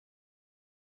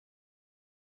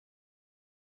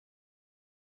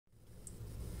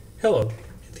Hello, and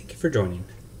thank you for joining.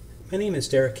 My name is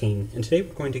Derek Kane, and today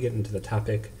we're going to get into the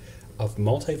topic of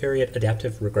multivariate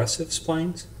adaptive regressive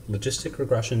splines, logistic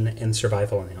regression, and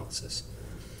survival analysis.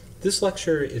 This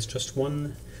lecture is just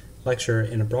one lecture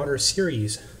in a broader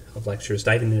series of lectures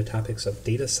diving into topics of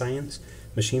data science,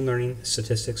 machine learning,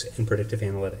 statistics, and predictive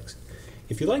analytics.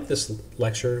 If you like this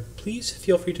lecture, please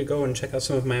feel free to go and check out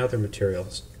some of my other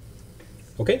materials.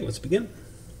 Okay, let's begin.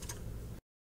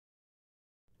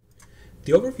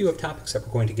 The overview of topics that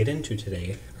we're going to get into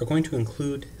today are going to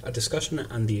include a discussion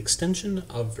on the extension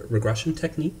of regression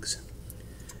techniques.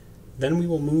 Then we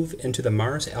will move into the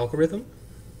Mars algorithm,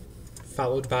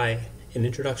 followed by an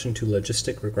introduction to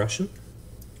logistic regression.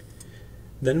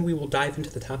 Then we will dive into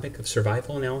the topic of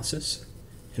survival analysis.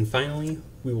 And finally,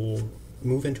 we will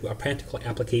move into a practical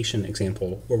application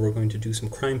example where we're going to do some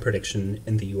crime prediction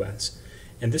in the US.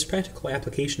 And this practical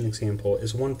application example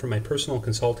is one from my personal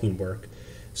consulting work.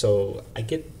 So I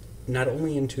get not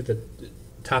only into the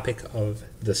topic of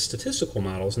the statistical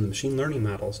models and the machine learning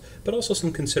models, but also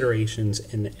some considerations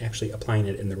in actually applying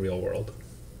it in the real world.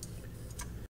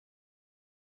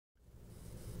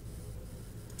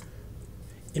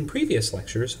 In previous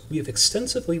lectures, we have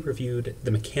extensively reviewed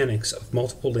the mechanics of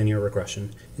multiple linear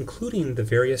regression, including the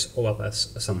various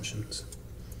OLS assumptions.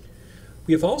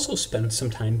 We have also spent some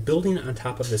time building on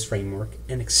top of this framework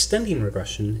and extending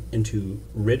regression into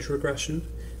ridge regression,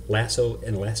 lasso,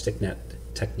 and elastic net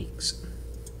techniques.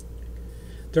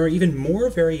 There are even more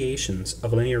variations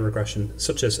of linear regression,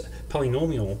 such as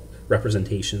polynomial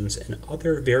representations and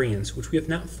other variants which we have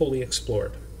not fully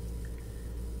explored.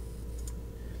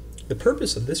 The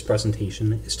purpose of this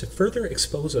presentation is to further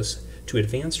expose us to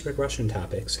advanced regression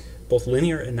topics, both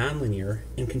linear and nonlinear,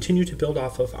 and continue to build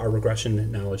off of our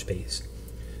regression knowledge base.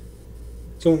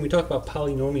 So when we talk about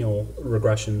polynomial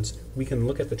regressions, we can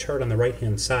look at the chart on the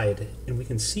right-hand side, and we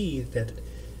can see that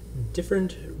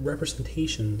different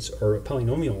representations or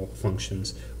polynomial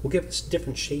functions will give us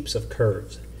different shapes of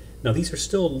curves. Now these are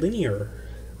still linear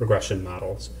regression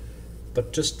models,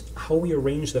 but just how we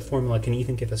arrange the formula can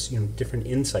even give us different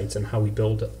insights on how we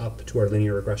build up to our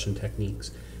linear regression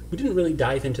techniques. We didn't really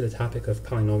dive into the topic of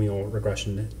polynomial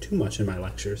regression too much in my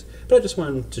lectures, but I just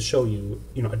wanted to show you,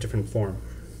 a different form.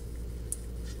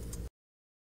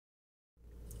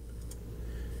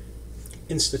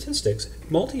 In statistics,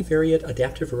 multivariate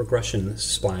adaptive regression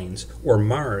splines, or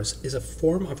MARS, is a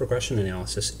form of regression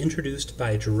analysis introduced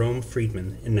by Jerome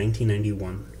Friedman in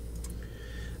 1991.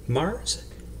 MARS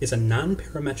is a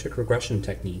non-parametric regression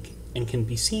technique and can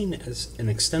be seen as an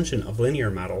extension of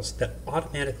linear models that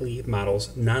automatically models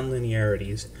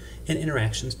nonlinearities and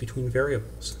interactions between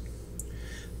variables.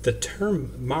 The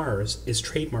term MARS is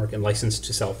trademark and licensed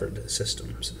to Salford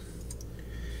Systems.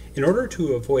 In order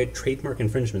to avoid trademark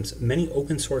infringements, many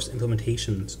open source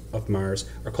implementations of MARS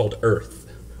are called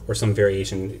Earth, or some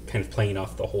variation kind of playing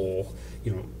off the whole,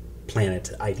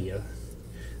 planet idea.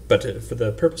 But for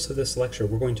the purpose of this lecture,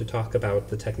 we're going to talk about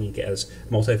the technique as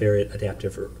multivariate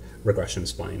adaptive regression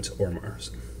splines, or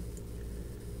MARS.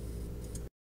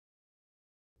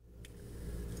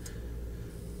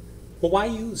 Well, why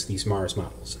use these MARS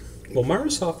models? Well,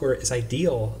 MARS software is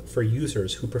ideal for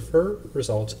users who prefer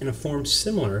results in a form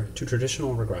similar to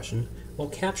traditional regression while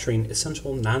capturing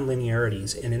essential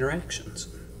nonlinearities and interactions.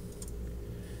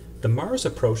 The MARS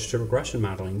approach to regression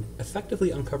modeling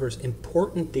effectively uncovers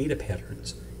important data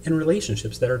patterns and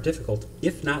relationships that are difficult,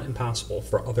 if not impossible,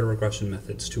 for other regression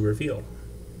methods to reveal.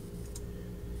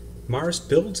 MARS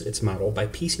builds its model by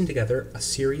piecing together a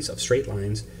series of straight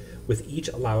lines with each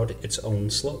allowed its own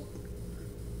slope.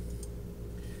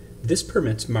 This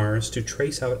permits MARS to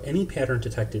trace out any pattern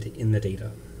detected in the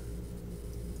data.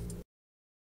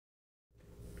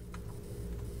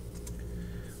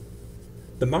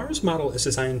 The MARS model is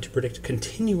designed to predict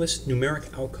continuous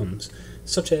numeric outcomes,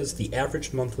 such as the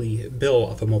average monthly bill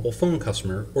of a mobile phone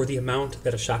customer or the amount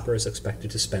that a shopper is expected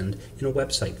to spend in a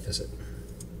website visit.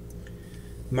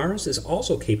 MARS is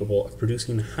also capable of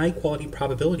producing high-quality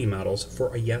probability models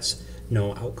for a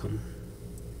yes-no outcome.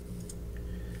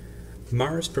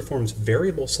 MARS performs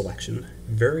variable selection,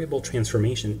 variable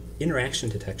transformation, interaction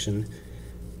detection,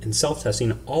 and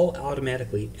self-testing all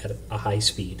automatically at a high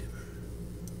speed.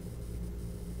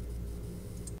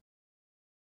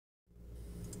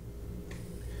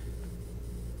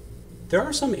 There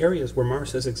are some areas where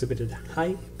MARS has exhibited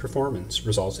high performance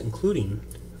results, including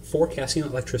forecasting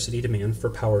electricity demand for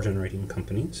power generating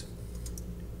companies,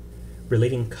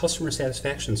 relating customer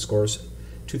satisfaction scores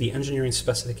to the engineering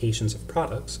specifications of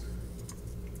products,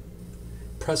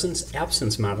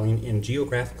 presence-absence modeling in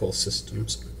geographical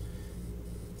systems,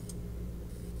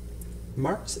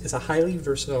 MARS is a highly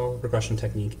versatile regression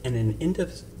technique and an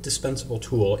indispensable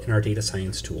tool in our data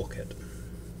science toolkit.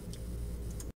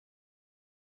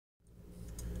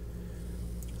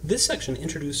 This section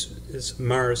introduces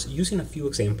MARS using a few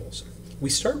examples. We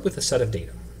start with a set of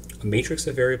data, a matrix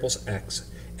of variables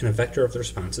x, and a vector of the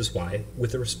responses y,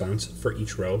 with a response for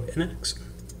each row in x.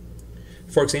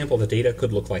 For example, the data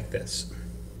could look like this.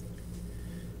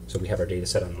 So we have our data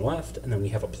set on the left, and then we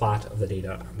have a plot of the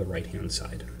data on the right-hand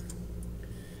side.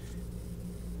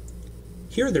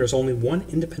 Here there's only one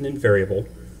independent variable,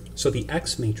 so the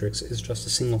x matrix is just a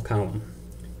single column.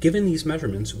 Given these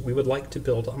measurements, we would like to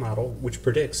build a model which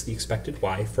predicts the expected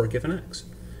y for a given x.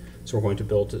 So we're going to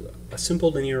build a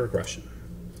simple linear regression.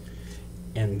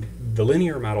 And the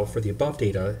linear model for the above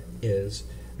data is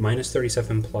minus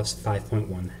 37 plus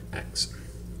 5.1x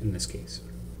in this case.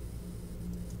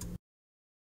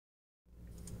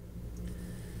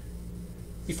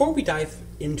 Before we dive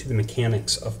into the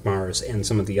mechanics of MARS and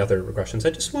some of the other regressions,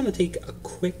 I just want to take a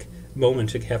quick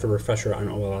moment to have a refresher on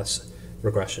OLS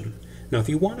regression. Now, if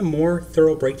you want a more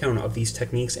thorough breakdown of these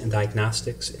techniques and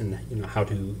diagnostics and how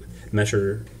to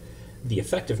measure the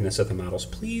effectiveness of the models,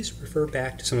 please refer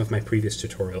back to some of my previous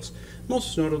tutorials,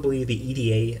 most notably the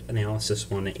EDA analysis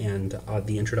one and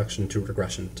the introduction to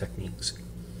regression techniques.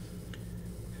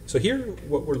 So here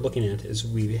what we're looking at is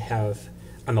we have,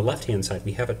 on the left-hand side,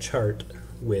 we have a chart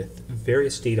with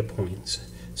various data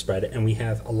points spread, and we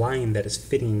have a line that is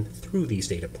fitting through these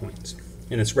data points,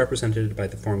 and it's represented by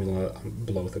the formula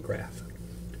below the graph.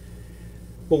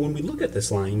 Well, when we look at this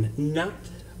line, not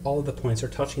all of the points are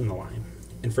touching the line,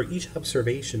 and for each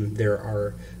observation there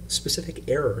are specific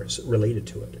errors related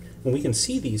to it, and we can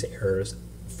see these errors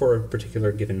for a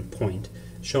particular given point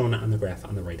shown on the graph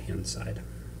on the right-hand side.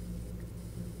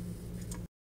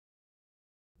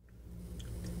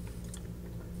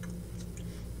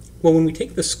 Well, when we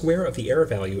take the square of the error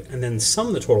value and then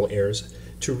sum the total errors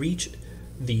to reach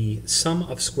the sum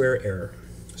of square error.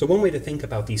 So one way to think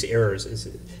about these errors is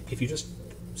if you just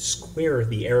square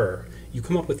the error, you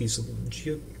come up with these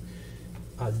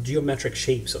geometric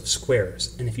shapes of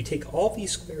squares. And if you take all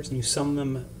these squares and you sum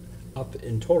them up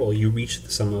in total, you reach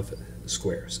the sum of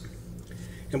squares.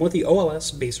 And what the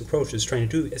OLS-based approach is trying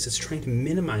to do is it's trying to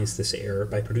minimize this error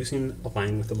by producing a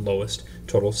line with the lowest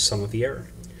total sum of the error.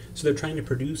 So they're trying to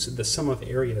produce the sum of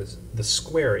areas, the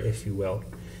square, if you will,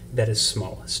 that is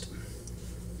smallest.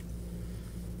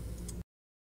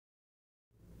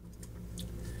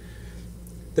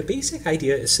 The basic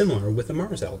idea is similar with the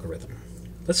MARS algorithm.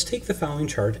 Let's take the following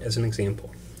chart as an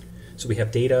example. So we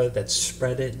have data that's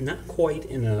spread not quite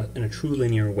in a true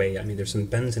linear way. I mean, there's some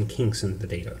bends and kinks in the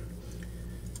data.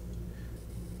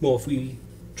 Well, if we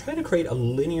try to create a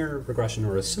linear regression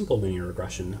or a simple linear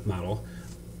regression model,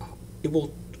 it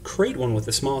will create one with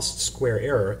the smallest square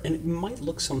error, and it might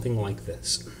look something like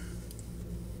this.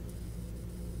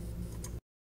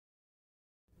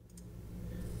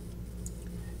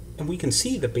 And we can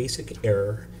see the basic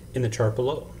error in the chart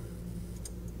below.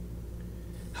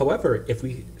 However, if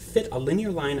we fit a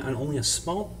linear line on only a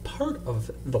small part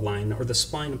of the line or the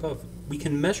spline above, we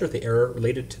can measure the error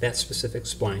related to that specific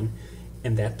spline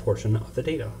and that portion of the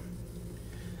data.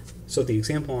 So the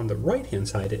example on the right-hand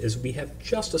side is we have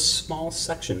just a small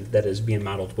section that is being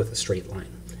modeled with a straight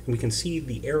line. And we can see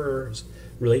the errors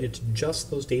related to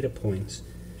just those data points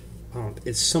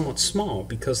is somewhat small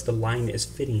because the line is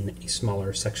fitting a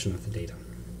smaller section of the data.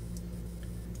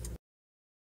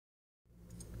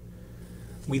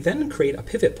 We then create a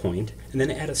pivot point and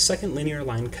then add a second linear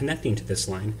line connecting to this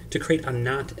line to create a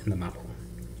knot in the model.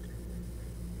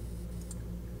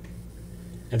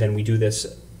 And then we do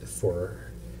this for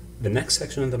the next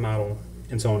section of the model,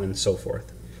 and so on and so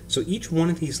forth. So each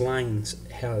one of these lines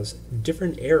has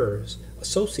different errors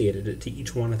associated to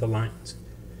each one of the lines.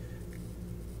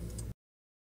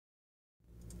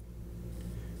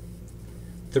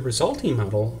 The resulting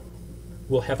model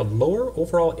will have a lower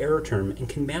overall error term and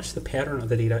can match the pattern of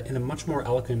the data in a much more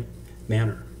elegant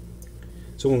manner.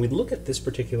 So when we look at this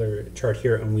particular chart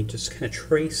here and we just kind of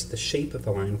trace the shape of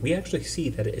the line, we actually see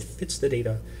that it fits the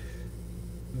data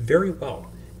very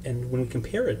well. And when we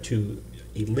compare it to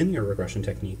a linear regression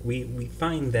technique, we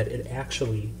find that it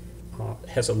actually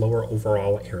has a lower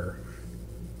overall error.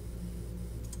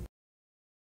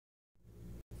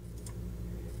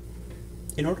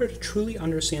 In order to truly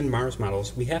understand MARS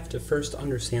models, we have to first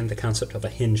understand the concept of a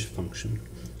hinge function.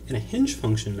 And a hinge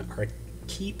function are a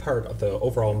key part of the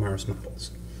overall MARS models.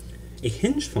 A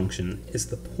hinge function is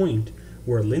the point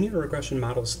where a linear regression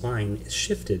model's line is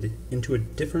shifted into a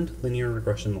different linear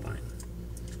regression line.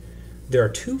 There are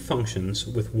two functions,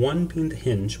 with one being the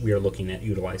hinge we are looking at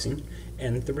utilizing,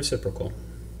 and the reciprocal.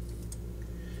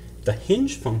 The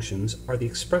hinge functions are the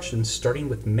expressions starting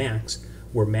with max,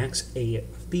 where max A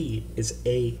of B is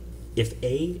A if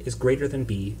A is greater than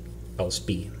B, else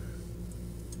B.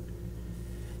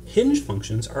 Hinge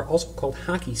functions are also called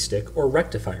hockey stick or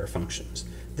rectifier functions.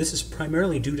 This is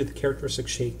primarily due to the characteristic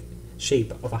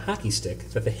shape of a hockey stick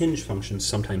that the hinge functions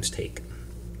sometimes take.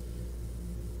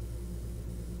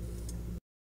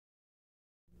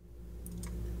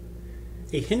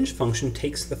 A hinge function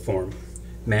takes the form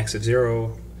max of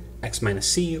 0, x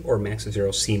minus c, or max of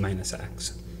 0, c minus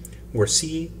x, where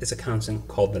c is a constant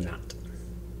called the knot.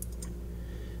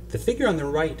 The figure on the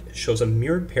right shows a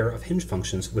mirrored pair of hinge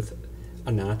functions with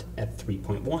a knot at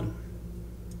 3.1.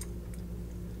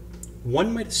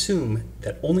 One might assume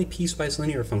that only piecewise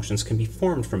linear functions can be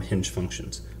formed from hinge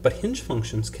functions, but hinge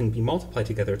functions can be multiplied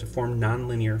together to form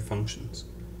nonlinear functions.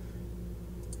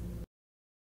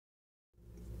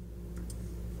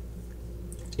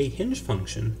 A hinge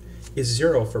function is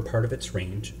 0 for part of its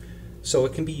range, so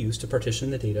it can be used to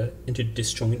partition the data into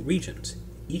disjoint regions,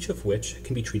 each of which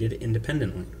can be treated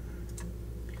independently.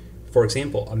 For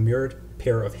example, a mirrored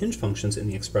pair of hinge functions in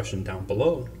the expression down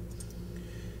below.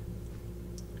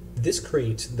 This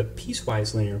creates the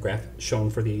piecewise linear graph shown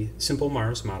for the simple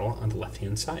Mars model on the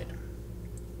left-hand side.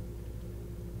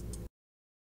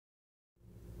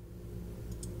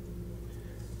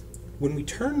 When we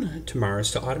turn to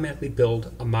Mars to automatically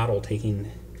build a model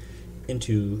taking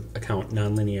into account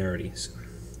nonlinearities,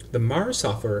 the Mars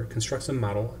software constructs a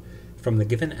model from the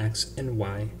given x and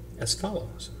y as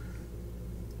follows.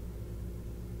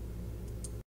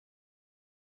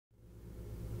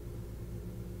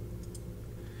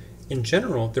 In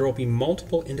general, there will be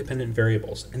multiple independent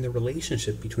variables, and the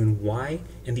relationship between y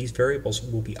and these variables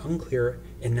will be unclear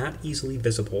and not easily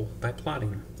visible by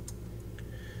plotting.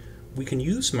 We can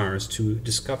use Mars to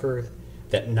discover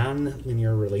that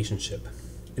nonlinear relationship.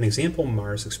 An example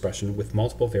Mars expression with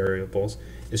multiple variables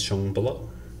is shown below.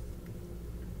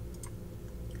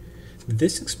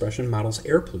 This expression models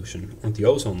air pollution, or the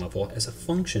ozone level, as a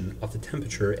function of the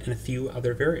temperature and a few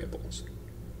other variables.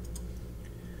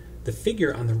 The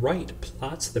figure on the right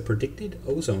plots the predicted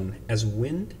ozone as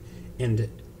wind and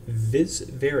vis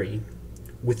vary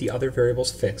with the other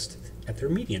variables fixed at their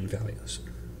median values.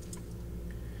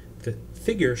 The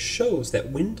figure shows that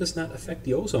wind does not affect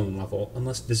the ozone level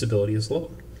unless visibility is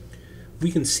low.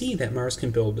 We can see that Mars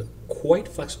can build quite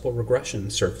flexible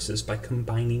regression surfaces by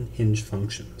combining hinge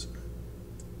functions.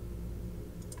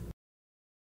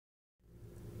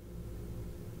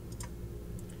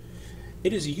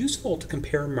 It is useful to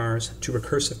compare Mars to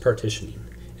recursive partitioning,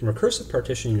 and recursive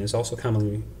partitioning is also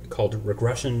commonly called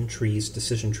regression trees,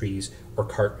 decision trees, or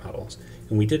CART models.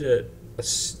 And we did a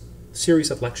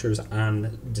series of lectures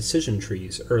on decision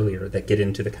trees earlier that get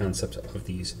into the concept of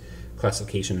these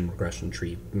classification and regression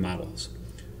tree models.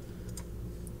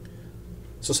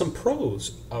 So some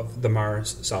pros of the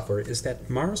Mars software is that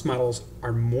Mars models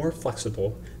are more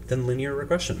flexible than linear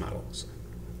regression models.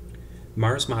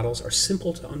 Mars models are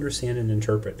simple to understand and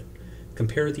interpret.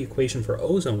 Compare the equation for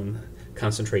ozone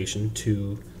concentration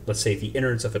to, let's say, the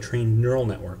innards of a trained neural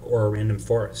network or a random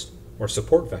forest or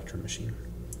support vector machine.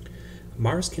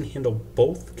 Mars can handle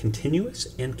both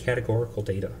continuous and categorical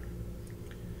data.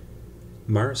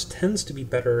 Mars tends to be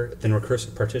better than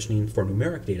recursive partitioning for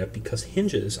numeric data because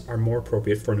hinges are more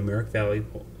appropriate for numeric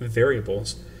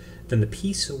variables than the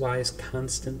piecewise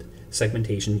constant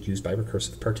segmentation used by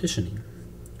recursive partitioning.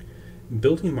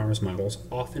 Building Mars models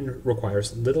often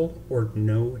requires little or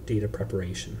no data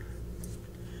preparation.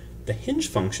 The hinge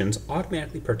functions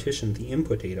automatically partition the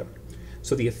input data,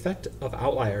 so the effect of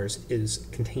outliers is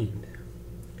contained.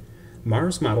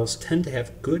 Mars models tend to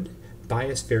have good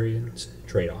bias variance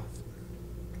trade-off.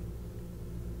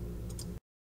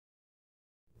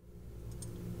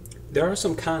 There are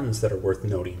some cons that are worth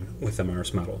noting with the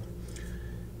Mars model.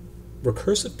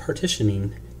 Recursive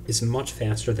partitioning is much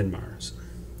faster than Mars.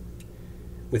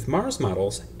 With Mars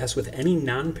models, as with any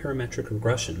non-parametric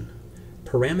regression,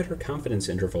 parameter confidence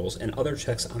intervals and other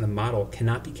checks on the model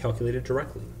cannot be calculated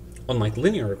directly, unlike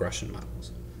linear regression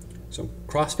models. So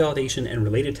cross-validation and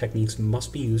related techniques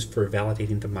must be used for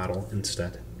validating the model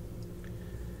instead.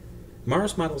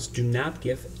 Mars models do not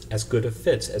give as good of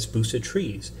fits as boosted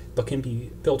trees, but can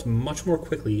be built much more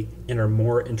quickly and are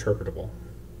more interpretable.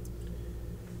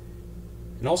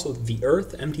 And also, the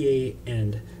Earth, MDA,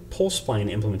 and pulse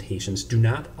spline implementations do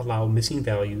not allow missing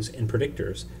values in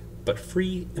predictors, but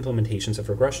free implementations of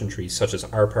regression trees, such as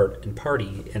rpart and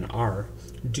party in R,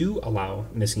 do allow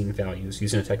missing values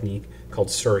using a technique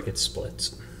called surrogate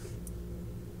splits.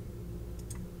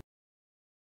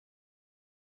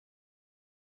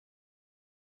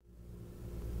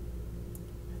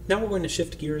 Now we're going to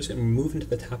shift gears and move into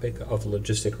the topic of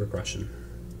logistic regression.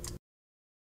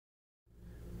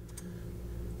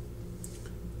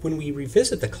 When we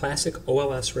revisit the classic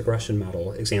OLS regression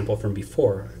model example from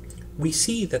before, we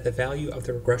see that the value of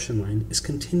the regression line is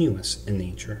continuous in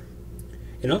nature.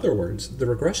 In other words, the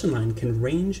regression line can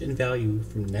range in value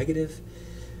from negative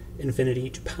infinity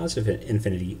to positive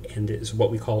infinity and is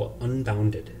what we call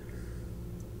unbounded.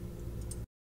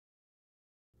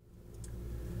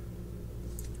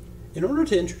 In order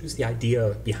to introduce the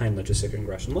idea behind logistic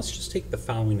regression, let's just take the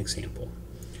following example.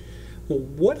 Well,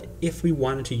 what if we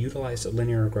wanted to utilize a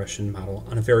linear regression model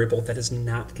on a variable that is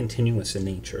not continuous in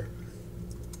nature?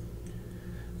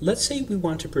 Let's say we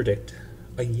want to predict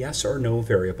a yes or no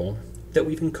variable that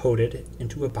we've encoded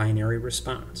into a binary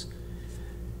response.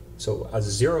 So a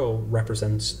 0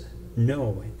 represents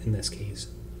no in this case,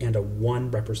 and a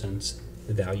 1 represents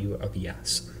the value of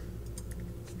yes.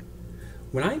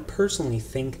 When I personally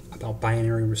think about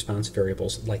binary response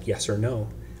variables like yes or no,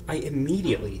 I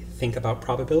immediately think about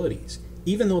probabilities,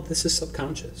 even though this is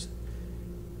subconscious.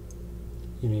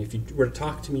 If you were to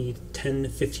talk to me 10,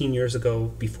 15 years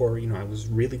ago before I was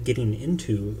really getting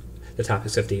into the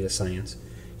topics of data science,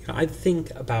 I'd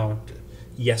think about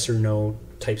yes or no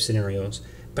type scenarios,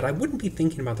 but I wouldn't be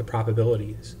thinking about the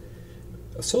probabilities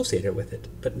associated with it.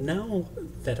 But now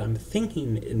that I'm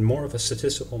thinking in more of a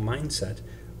statistical mindset,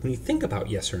 when you think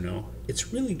about yes or no,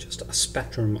 it's really just a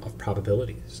spectrum of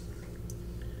probabilities.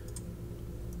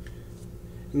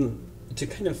 And to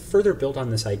kind of further build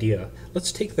on this idea,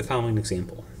 let's take the following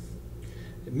example.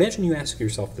 Imagine you ask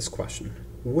yourself this question: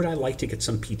 would I like to get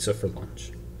some pizza for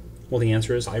lunch? Well, the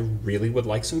answer is I really would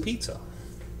like some pizza.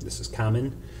 This is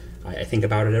common. I think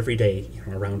about it every day,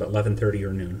 around 11:30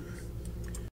 or noon.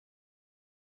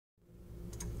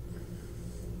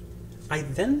 I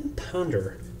then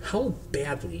ponder how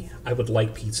badly I would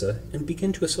like pizza and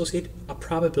begin to associate a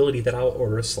probability that I'll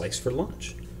order a slice for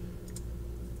lunch.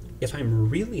 If I'm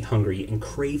really hungry and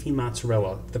craving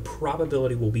mozzarella, the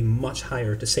probability will be much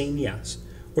higher to saying yes,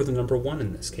 or the number 1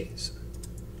 in this case.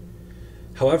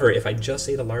 However, if I just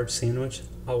ate a large sandwich,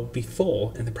 I'll be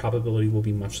full and the probability will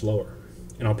be much lower.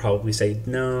 And I'll probably say,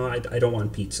 no, I don't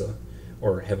want pizza,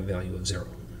 or have a value of 0.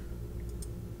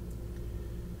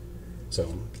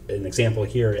 So an example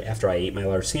here, after I ate my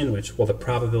large sandwich, well, the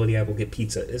probability I will get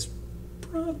pizza is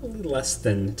probably less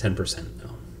than 10%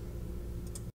 now.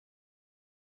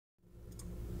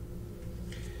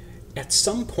 At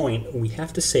some point, we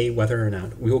have to say whether or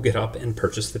not we will get up and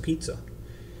purchase the pizza.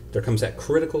 There comes that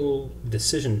critical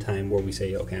decision time where we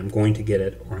say, okay, I'm going to get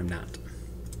it or I'm not.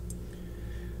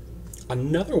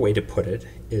 Another way to put it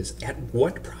is, at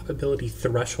what probability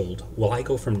threshold will I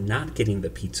go from not getting the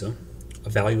pizza, a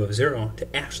value of 0,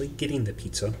 to actually getting the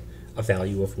pizza, a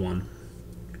value of 1?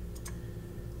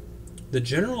 The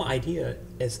general idea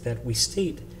is that we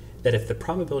state that if the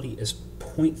probability is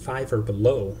 0.5 or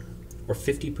below, or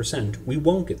 50%, we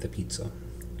won't get the pizza.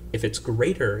 If it's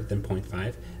greater than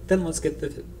 0.5, then let's get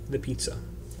the pizza.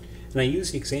 And I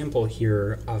use the example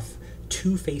here of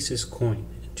Two-Face's coin.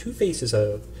 Two-Face is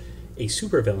a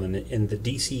supervillain in the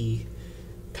DC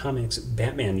Comics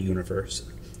Batman universe.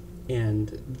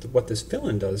 And what this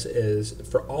villain does is,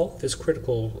 for all of his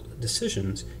critical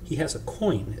decisions, he has a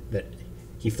coin that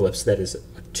he flips that is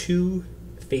a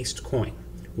two-faced coin.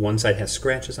 One side has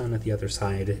scratches on it, the other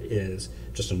side is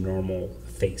just a normal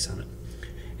face on it.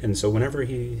 And so whenever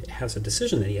he has a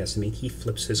decision that he has to make, he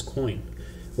flips his coin,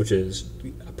 which is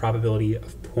a probability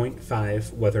of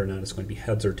 0.5 whether or not it's going to be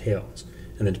heads or tails.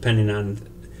 And then depending on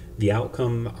the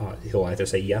outcome, he'll either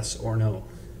say yes or no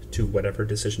to whatever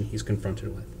decision he's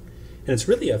confronted with. And it's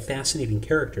really a fascinating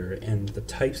character, and the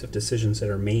types of decisions that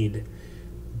are made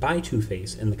by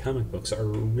Two-Face in the comic books are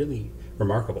really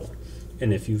remarkable.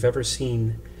 And if you've ever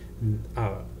seen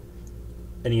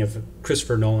any of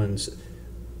Christopher Nolan's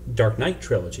Dark Knight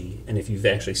trilogy, and if you've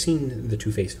actually seen the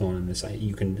Two-Face villain in this,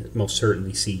 you can most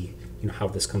certainly see how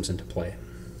this comes into play.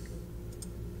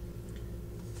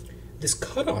 This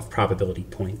cutoff probability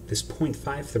point, this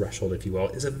 0.5 threshold, if you will,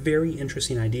 is a very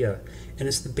interesting idea, and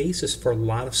it's the basis for a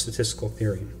lot of statistical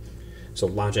theory. So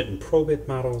logit and probit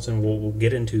models, and we'll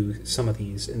get into some of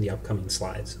these in the upcoming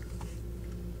slides.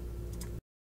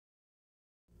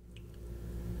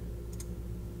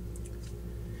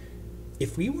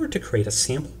 If we were to create a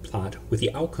sample plot with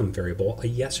the outcome variable, a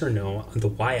yes or no, on the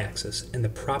y-axis and the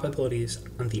probabilities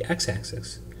on the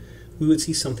x-axis, we would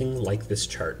see something like this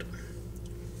chart.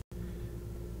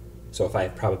 So if I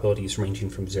have probabilities ranging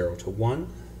from 0 to 1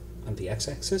 on the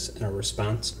x-axis and a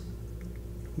response,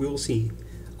 we will see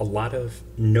a lot of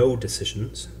no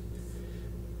decisions.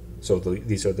 So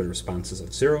these are the responses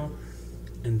of 0,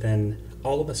 and then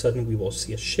all of a sudden we will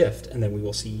see a shift, and then we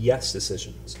will see yes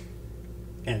decisions.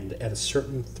 And at a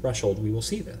certain threshold, we will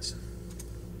see this.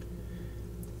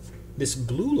 This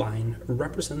blue line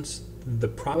represents the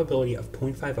probability of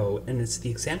 0.50, and it's the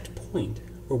exact point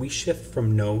where we shift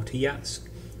from no to yes.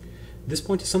 This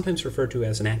point is sometimes referred to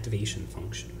as an activation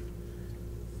function.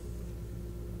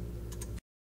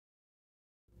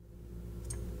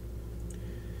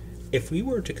 If we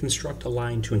were to construct a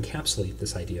line to encapsulate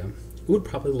this idea, it would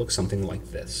probably look something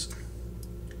like this.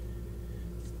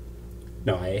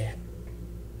 Now, I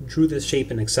drew this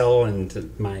shape in Excel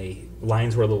and my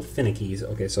lines were a little finicky,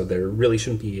 okay, so there really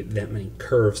shouldn't be that many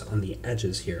curves on the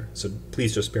edges here, so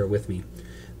please just bear with me.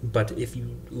 But if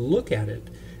you look at it,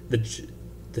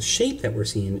 the shape that we're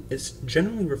seeing is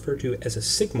generally referred to as a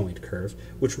sigmoid curve,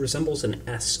 which resembles an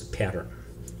S pattern.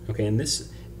 Okay, and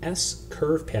this S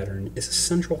curve pattern is a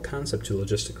central concept to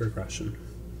logistic regression.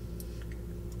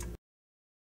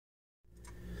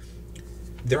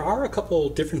 There are a couple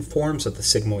different forms of the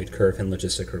sigmoid curve in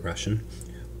logistic regression,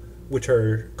 which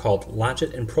are called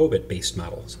logit and probit based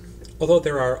models, although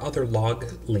there are other log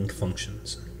link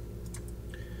functions.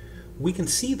 We can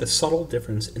see the subtle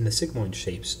difference in the sigmoid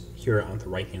shapes here on the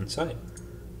right-hand side.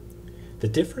 The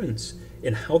difference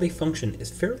in how they function is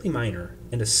fairly minor,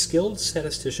 and a skilled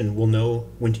statistician will know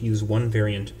when to use one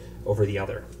variant over the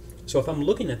other. So if I'm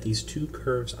looking at these two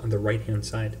curves on the right-hand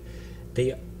side,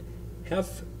 they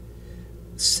have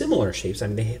similar shapes. I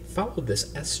mean, they follow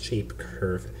this S-shaped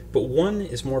curve, but one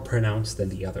is more pronounced than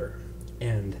the other.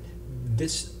 And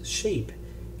this shape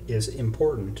is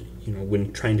important,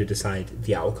 when trying to decide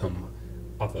the outcome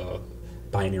of a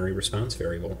binary response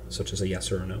variable, such as a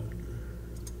yes or a no.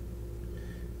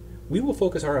 We will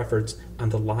focus our efforts on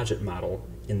the logit model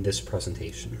in this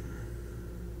presentation.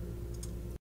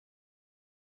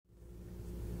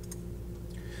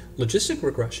 Logistic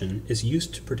regression is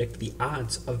used to predict the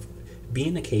odds of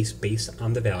being a case based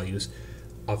on the values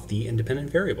of the independent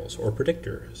variables, or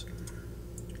predictors.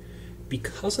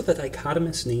 Because of the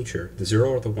dichotomous nature, the 0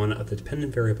 or the 1 of the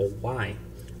dependent variable y,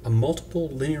 a multiple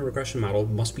linear regression model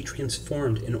must be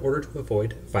transformed in order to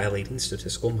avoid violating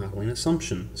statistical modeling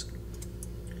assumptions.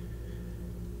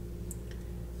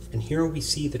 And here we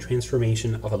see the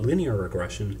transformation of a linear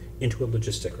regression into a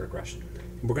logistic regression.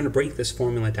 We're going to break this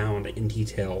formula down in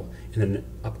detail in the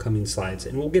upcoming slides,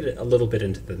 and we'll get a little bit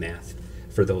into the math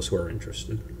for those who are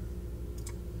interested.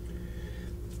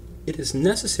 It is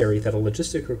necessary that a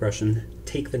logistic regression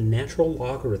take the natural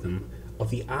logarithm of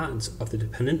the odds of the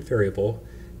dependent variable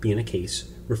being a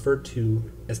case, referred to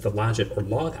as the logit or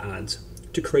log odds,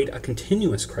 to create a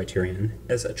continuous criterion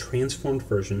as a transformed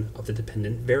version of the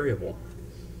dependent variable.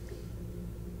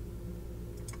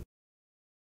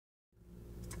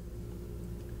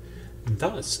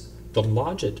 Thus, the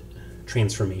logit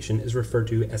transformation is referred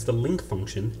to as the link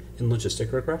function in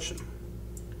logistic regression.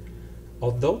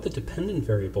 Although the dependent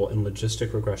variable in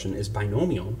logistic regression is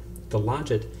binomial, the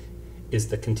logit is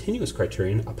the continuous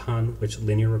criterion upon which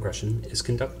linear regression is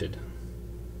conducted.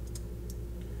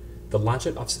 The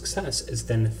logit of success is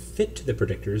then fit to the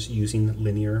predictors using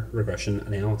linear regression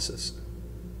analysis.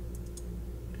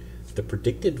 The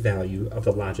predicted value of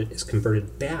the logit is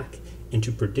converted back into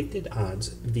predicted odds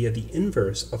via the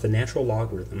inverse of the natural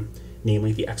logarithm,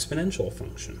 namely the exponential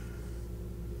function.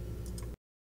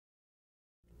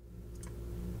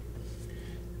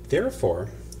 Therefore,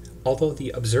 although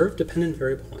the observed dependent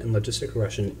variable in logistic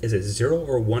regression is a 0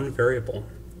 or 1 variable,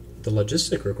 the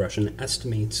logistic regression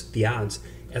estimates the odds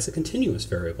as a continuous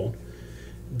variable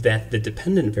that the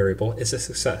dependent variable is a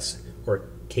success, or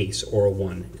case, or a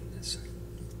 1 in this.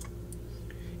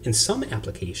 In some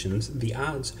applications, the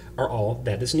odds are all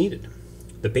that is needed.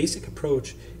 The basic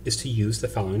approach is to use the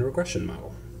following regression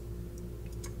model.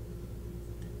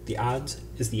 The odds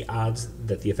is the odds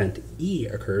that the event E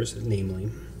occurs,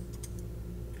 namely,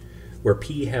 where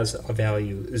P has a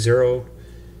value 0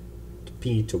 to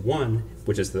P to 1,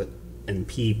 which is and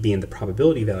P being the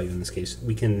probability value in this case,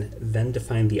 we can then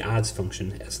define the odds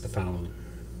function as the following.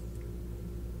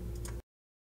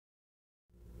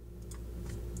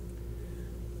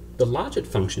 The logit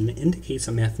function indicates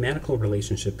a mathematical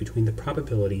relationship between the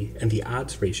probability and the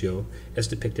odds ratio as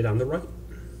depicted on the right.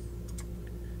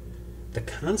 The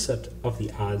concept of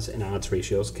the odds and odds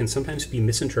ratios can sometimes be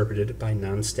misinterpreted by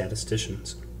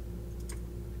non-statisticians.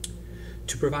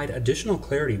 To provide additional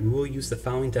clarity, we will use the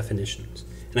following definitions.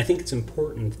 And I think it's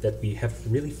important that we have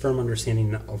really firm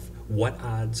understanding of what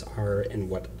odds are and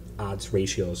what odds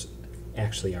ratios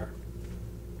actually are.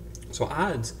 So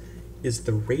odds is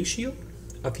the ratio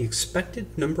of the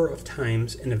expected number of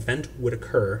times an event would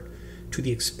occur to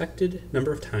the expected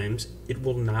number of times it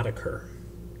will not occur.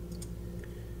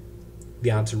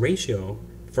 The odds ratio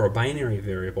for a binary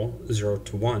variable, 0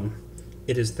 to 1,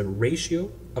 it is the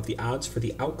ratio of the odds for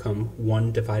the outcome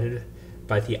 1 divided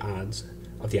by the odds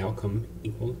of the outcome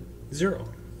equal 0.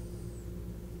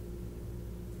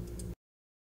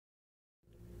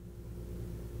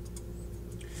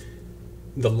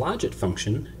 The logit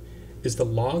function is the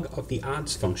log of the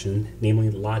odds function, namely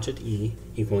logit e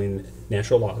equaling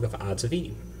natural log of odds of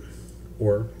e,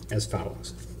 or as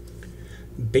follows.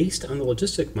 Based on the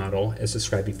logistic model as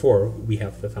described before, we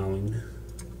have the following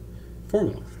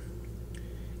formula.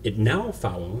 It now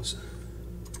follows,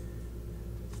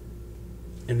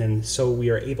 and then so we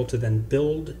are able to then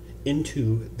build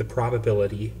into the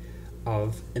probability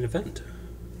of an event.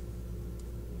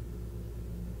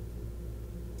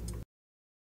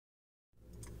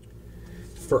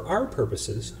 For our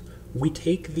purposes, we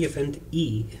take the event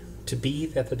e to be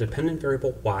that the dependent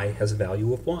variable y has a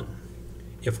value of 1.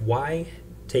 If y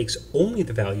takes only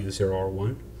the value 0 or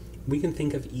 1, we can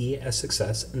think of e as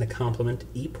success and the complement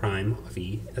e prime of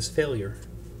e as failure.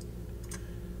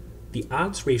 The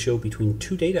odds ratio between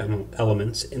two data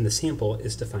elements in the sample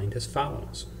is defined as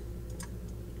follows.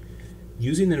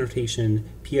 Using the notation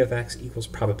p of x equals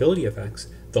probability of x,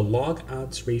 the log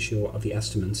odds ratio of the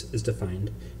estimates is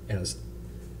defined as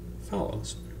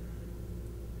follows.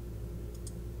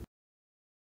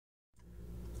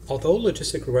 Although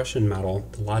logistic regression model,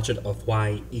 the logit of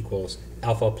y equals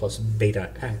alpha plus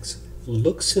beta x,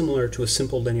 looks similar to a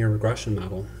simple linear regression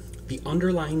model, the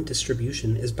underlying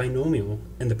distribution is binomial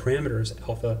and the parameters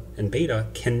alpha and beta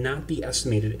cannot be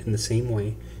estimated in the same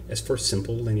way as for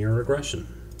simple linear regression.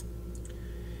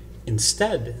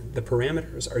 Instead, the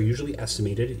parameters are usually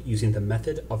estimated using the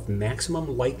method of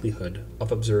maximum likelihood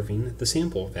of observing the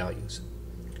sample values.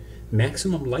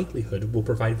 Maximum likelihood will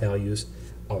provide values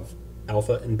of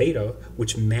alpha and beta,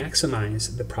 which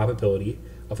maximize the probability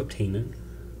of obtaining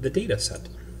the data set.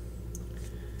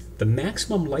 The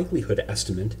maximum likelihood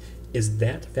estimate is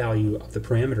that value of the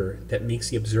parameter that makes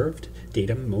the observed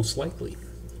data most likely,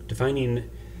 defining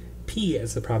p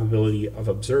as the probability of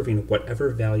observing whatever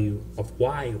value of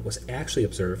y was actually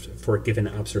observed for a given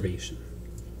observation.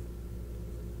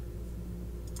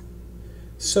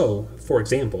 So, for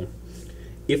example,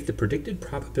 if the predicted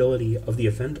probability of the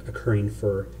event occurring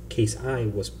for case I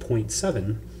was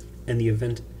 0.7 and the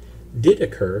event did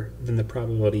occur, then the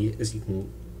probability is equal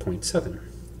to 0.7.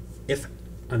 If,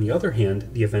 on the other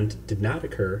hand, the event did not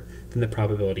occur, then the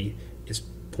probability is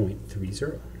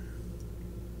 0.30.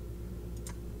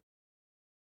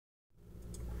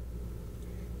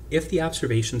 If the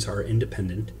observations are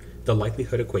independent, the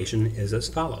likelihood equation is as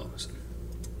follows.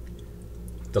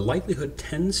 The likelihood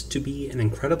tends to be an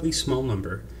incredibly small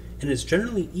number and is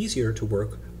generally easier to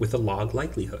work with a log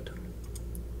likelihood.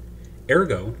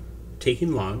 Ergo,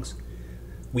 taking logs,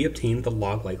 we obtain the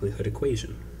log likelihood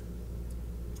equation.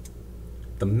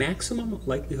 The maximum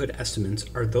likelihood estimates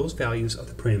are those values of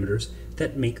the parameters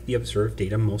that make the observed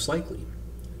data most likely.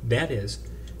 That is,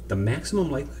 the maximum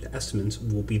likelihood estimates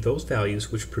will be those values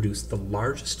which produce the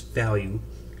largest value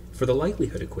for the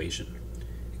likelihood equation.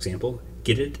 Example,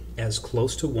 get it as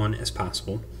close to 1 as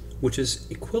possible, which is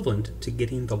equivalent to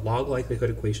getting the log likelihood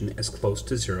equation as close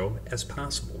to 0 as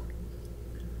possible.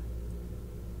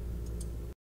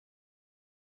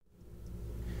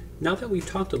 Now that we've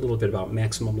talked a little bit about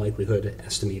maximum likelihood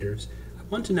estimators, I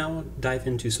want to now dive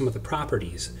into some of the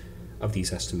properties of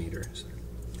these estimators.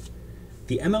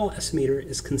 The ML estimator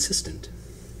is consistent.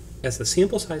 As the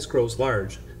sample size grows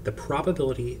large, the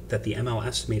probability that the ML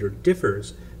estimator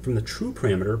differs from the true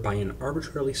parameter by an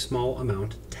arbitrarily small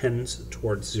amount tends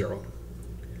towards 0.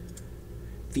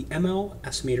 The ML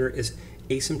estimator is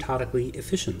asymptotically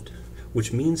efficient,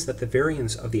 which means that the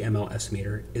variance of the ML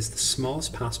estimator is the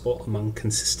smallest possible among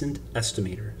consistent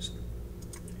estimators.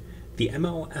 The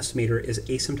ML estimator is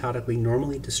asymptotically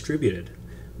normally distributed,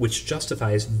 which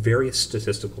justifies various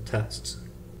statistical tests.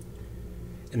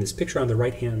 And this picture on the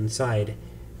right-hand side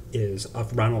is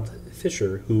of Ronald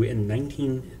Fisher, who in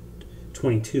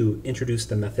 1922 introduced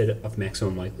the method of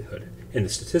maximum likelihood. In the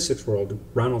statistics world,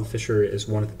 Ronald Fisher is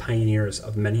one of the pioneers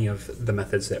of many of the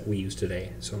methods that we use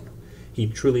today. So he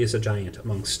truly is a giant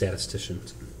among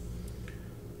statisticians.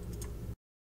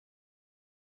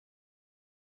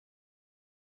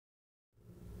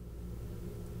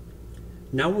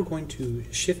 Now we're going to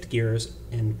shift gears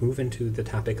and move into the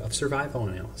topic of survival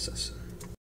analysis.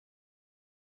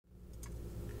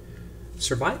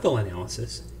 Survival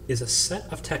analysis is a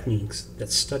set of techniques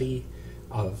that study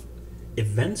of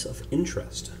events of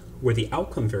interest, where the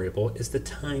outcome variable is the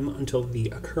time until the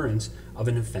occurrence of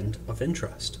an event of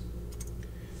interest.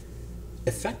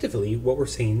 Effectively, what we're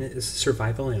saying is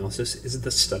survival analysis is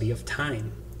the study of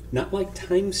time. not like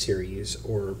time series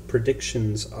or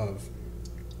predictions of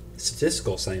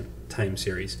statistical time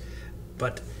series,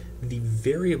 but the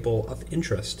variable of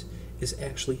interest is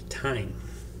actually time.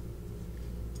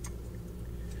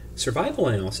 Survival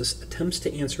analysis attempts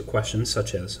to answer questions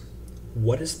such as,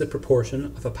 what is the proportion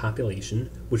of a population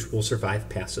which will survive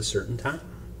past a certain time?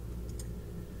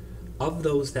 Of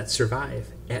those that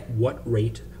survive, at what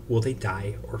rate will they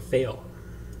die or fail?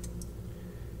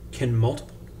 Can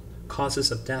multiple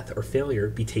causes of death or failure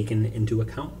be taken into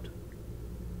account?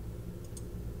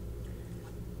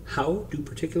 How do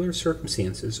particular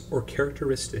circumstances or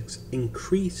characteristics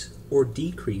increase or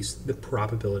decrease the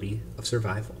probability of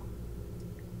survival?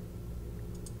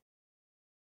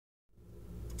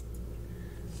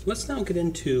 Let's now get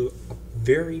into a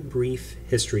very brief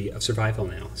history of survival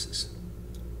analysis.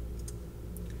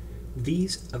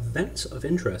 These events of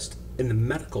interest in the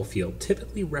medical field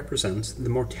typically represents the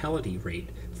mortality rate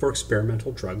for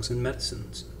experimental drugs and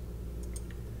medicines.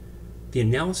 The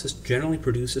analysis generally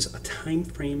produces a time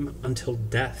frame until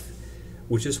death,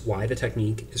 which is why the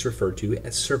technique is referred to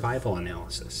as survival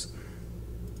analysis.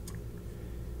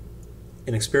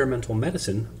 In experimental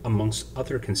medicine, amongst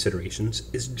other considerations,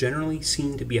 is generally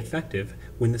seen to be effective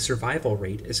when the survival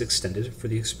rate is extended for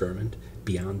the experiment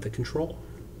beyond the control.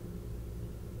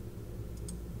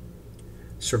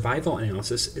 Survival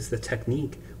analysis is the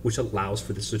technique which allows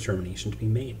for this determination to be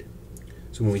made.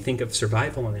 So when we think of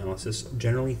survival analysis,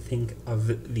 generally think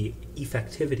of the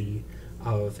effectivity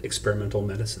of experimental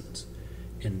medicines.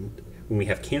 And when we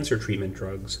have cancer treatment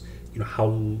drugs,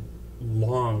 how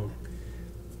long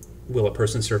will a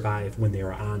person survive when they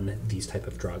are on these type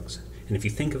of drugs? And if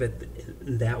you think of it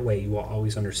that way, you will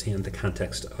always understand the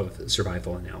context of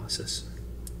survival analysis.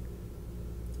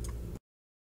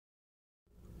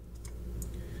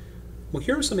 Well,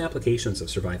 here are some applications of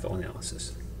survival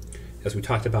analysis. As we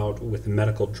talked about with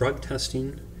medical drug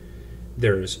testing,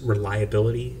 there's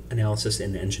reliability analysis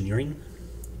in engineering,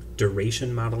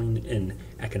 duration modeling in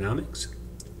economics.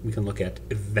 We can look at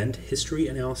event history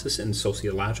analysis in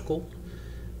sociological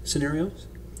scenarios.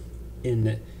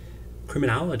 In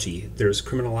criminology, there's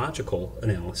criminological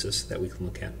analysis that we can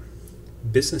look at.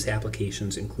 Business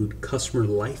applications include customer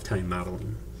lifetime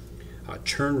modeling,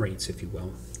 churn rates, if you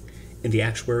will. In the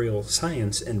actuarial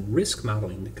science and risk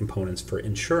modeling components for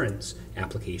insurance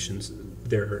applications,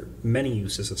 there are many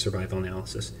uses of survival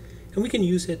analysis, and we can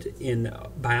use it in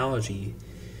biology,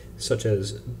 such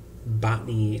as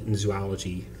botany and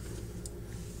zoology.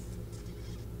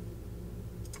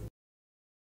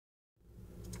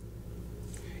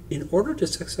 In order to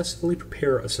successfully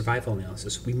prepare a survival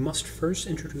analysis, we must first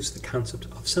introduce the concept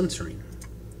of censoring.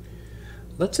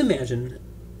 Let's imagine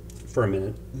for a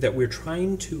minute that we're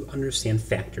trying to understand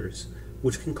factors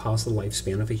which can cause the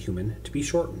lifespan of a human to be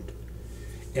shortened.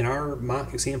 In our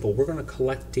mock example, we're going to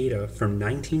collect data from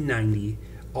 1990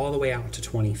 all the way out to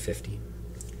 2050.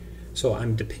 So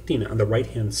I'm depicting on the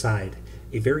right-hand side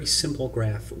a very simple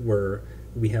graph where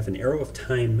we have an arrow of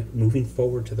time moving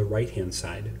forward to the right-hand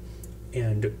side,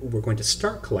 and we're going to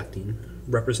start collecting,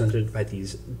 represented by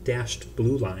these dashed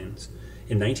blue lines,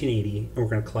 in 1980, and we're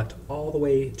going to collect all the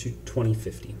way to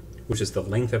 2050, which is the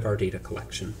length of our data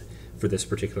collection for this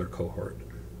particular cohort.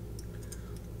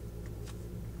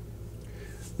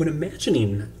 When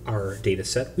imagining our data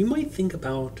set, we might think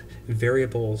about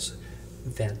variables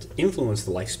that influence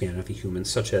the lifespan of a human,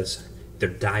 such as their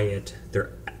diet,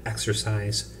 their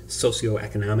exercise,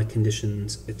 socioeconomic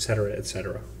conditions, etc.,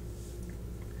 etc.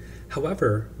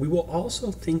 However, we will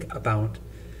also think about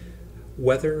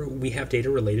whether we have data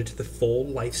related to the full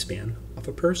lifespan of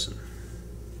a person.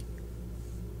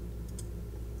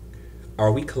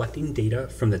 Are we collecting data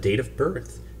from the date of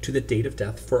birth to the date of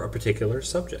death for a particular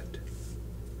subject?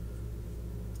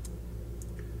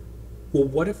 Well,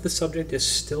 what if the subject is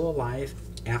still alive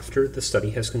after the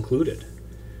study has concluded?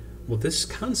 Well, this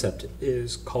concept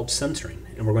is called censoring,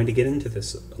 and we're going to get into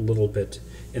this a little bit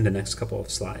in the next couple of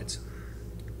slides.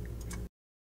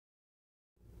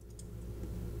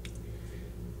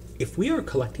 If we are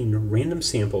collecting random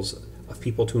samples of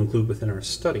people to include within our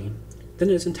study, then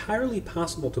it is entirely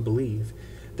possible to believe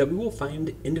that we will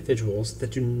find individuals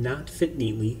that do not fit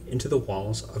neatly into the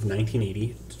walls of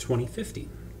 1980 to 2050.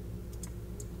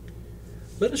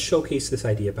 Let us showcase this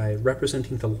idea by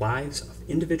representing the lives of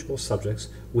individual subjects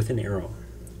with an arrow.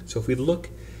 So if we look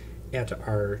at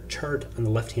our chart on the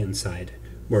left-hand side,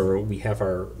 where we have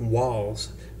our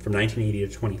walls from 1980 to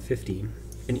 2050,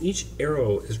 and each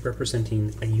arrow is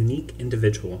representing a unique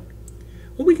individual,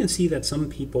 well, we can see that some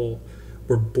people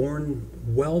were born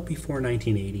well before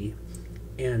 1980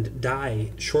 and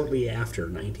die shortly after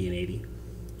 1980.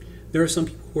 There are some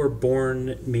people who are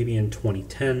born maybe in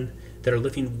 2010 that are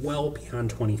living well beyond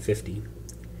 2050.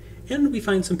 And we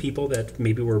find some people that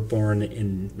maybe were born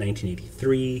in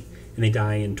 1983 and they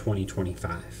die in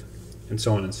 2025, and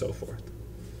so on and so forth.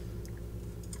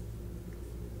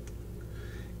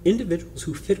 Individuals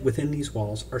who fit within these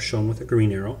walls are shown with a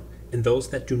green arrow, and those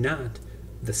that do not,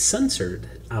 the censored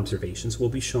observations, will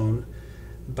be shown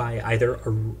by either a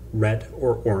red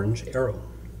or orange arrow.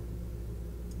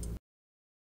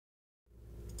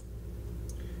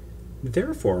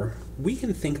 Therefore, we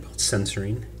can think about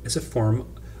censoring as a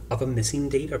form of a missing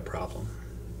data problem.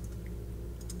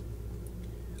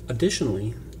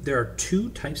 Additionally, there are two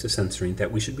types of censoring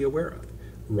that we should be aware of: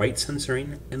 right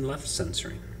censoring and left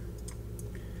censoring.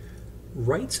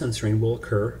 Right censoring will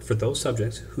occur for those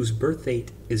subjects whose birth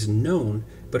date is known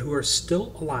but who are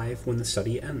still alive when the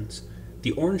study ends.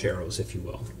 The orange arrows, if you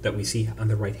will, that we see on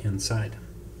the right-hand side.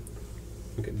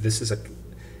 Okay, this is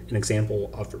an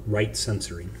example of right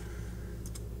censoring.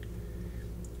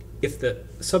 If the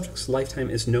subject's lifetime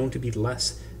is known to be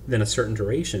less than a certain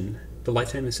duration, the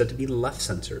lifetime is said to be left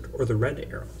censored, or the red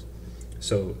arrows.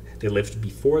 So they lived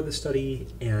before the study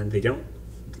and they don't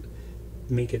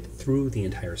make it through the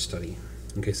entire study.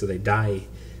 Okay, so they die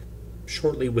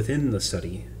shortly within the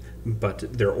study,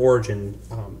 but their origin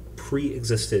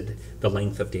pre-existed the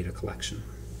length of data collection.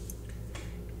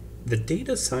 The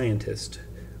data scientist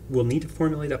will need to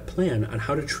formulate a plan on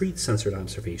how to treat censored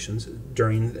observations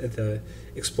during the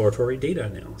exploratory data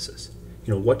analysis.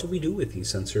 What do we do with these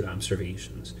censored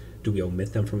observations? Do we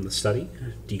omit them from the study,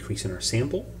 decrease in our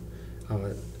sample?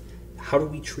 How do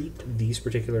we treat these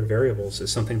particular variables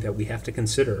is something that we have to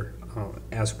consider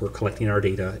as we're collecting our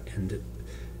data and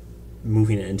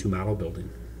moving it into model building.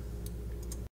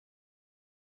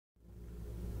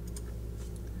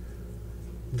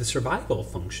 The survival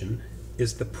function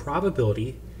is the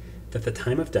probability that the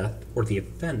time of death or the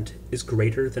event is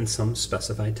greater than some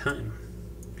specified time.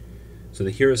 So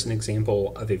here is an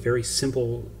example of a very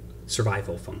simple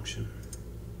survival function.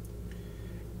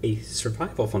 A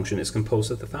survival function is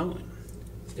composed of the following.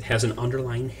 It has an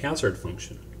underlying hazard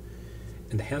function.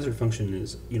 And the hazard function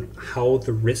is how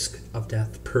the risk of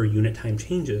death per unit time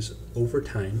changes over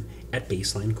time at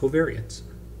baseline covariates.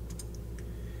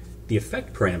 The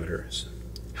effect parameters,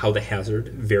 how the hazard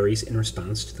varies in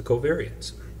response to the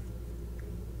covariates.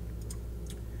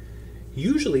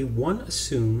 Usually one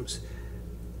assumes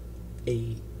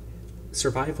a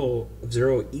survival of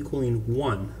 0 equaling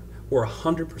 1 or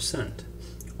 100%,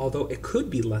 although it could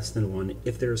be less than 1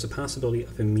 if there is a possibility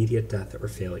of immediate death or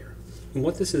failure. And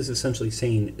what this is essentially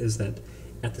saying is that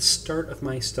at the start of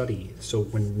my study, so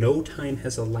when no time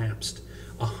has elapsed,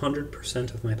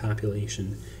 100% of my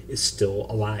population is still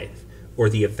alive, or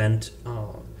the event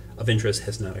of interest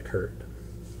has not occurred.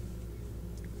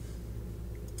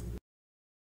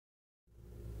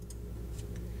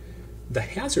 The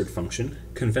hazard function,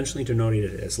 conventionally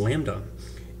denoted as lambda,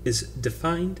 is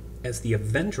defined as the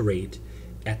event rate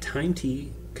at time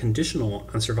t conditional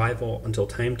on survival until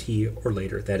time t or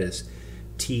later, that is,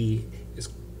 t is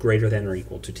greater than or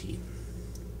equal to t.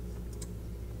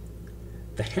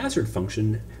 The hazard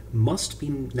function must be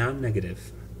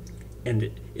non-negative, and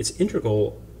its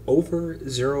integral over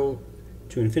 0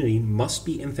 to infinity must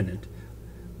be infinite,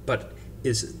 but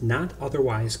is not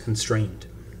otherwise constrained.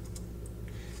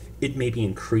 It may be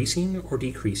increasing or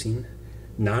decreasing,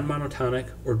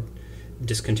 non-monotonic or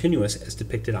discontinuous as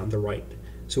depicted on the right.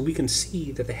 So we can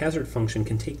see that the hazard function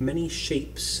can take many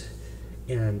shapes,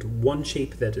 and one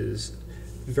shape that is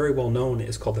very well known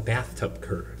is called the bathtub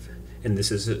curve. And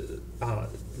this is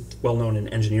well known in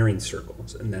engineering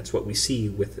circles, and that's what we see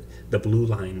with the blue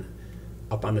line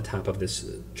up on the top of this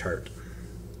chart.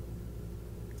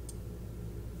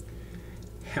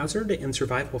 Hazard and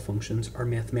survival functions are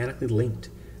mathematically linked.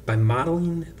 By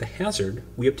modeling the hazard,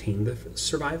 we obtain the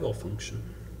survival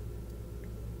function.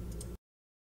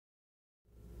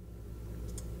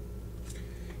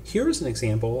 Here is an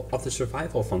example of the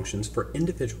survival functions for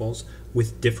individuals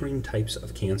with differing types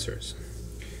of cancers.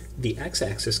 The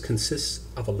x-axis consists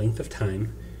of a length of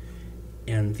time,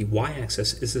 and the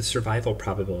y-axis is the survival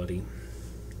probability,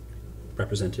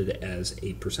 represented as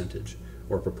a percentage,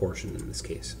 or proportion in this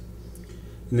case.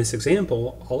 In this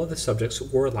example, all of the subjects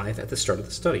were alive at the start of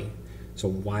the study, so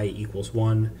y equals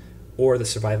 1, or the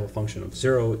survival function of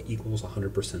 0 equals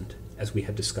 100%, as we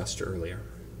had discussed earlier.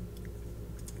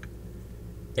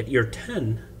 At year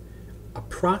 10,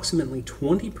 approximately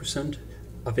 20%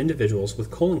 of individuals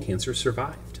with colon cancer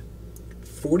survived.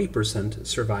 40%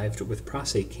 survived with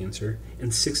prostate cancer,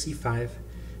 and 65%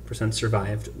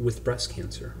 survived with breast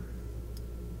cancer.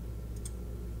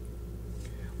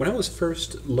 When I was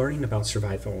first learning about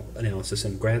survival analysis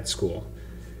in grad school,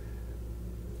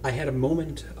 I had a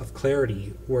moment of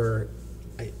clarity where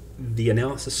the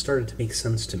analysis started to make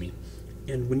sense to me.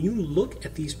 And when you look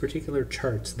at these particular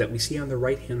charts that we see on the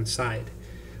right-hand side,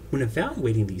 when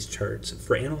evaluating these charts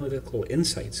for analytical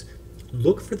insights,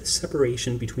 look for the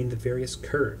separation between the various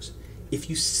curves. If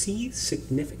you see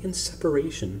significant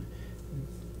separation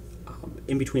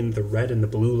in between the red and the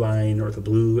blue line, or the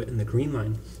blue and the green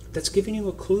line, that's giving you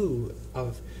a clue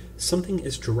of something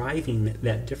is driving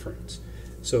that difference.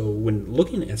 So when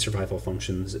looking at survival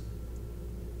functions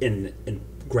in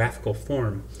graphical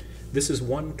form, this is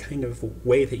one kind of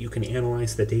way that you can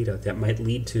analyze the data that might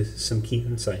lead to some key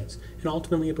insights and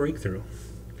ultimately a breakthrough.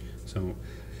 So,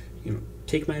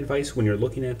 take my advice when you're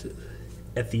looking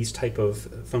at these type of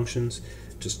functions.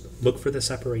 Just look for the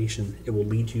separation. It will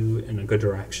lead you in a good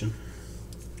direction.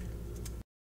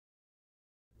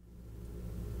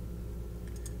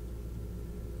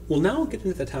 We'll now get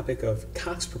into the topic of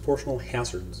Cox proportional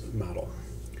hazards model.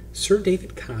 Sir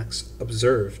David Cox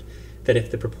observed that if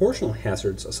the proportional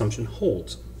hazards assumption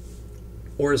holds,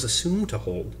 or is assumed to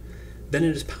hold, then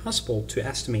it is possible to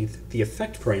estimate the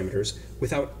effect parameters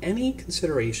without any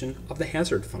consideration of the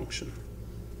hazard function.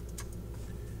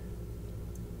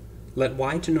 Let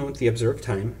y denote the observed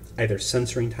time, either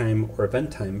censoring time or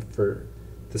event time for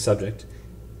the subject,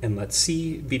 and let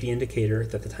c be the indicator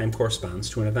that the time corresponds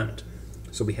to an event.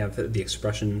 So we have the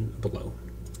expression below.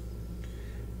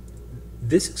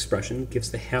 This expression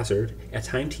gives the hazard at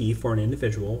time t for an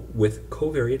individual with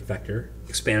covariate vector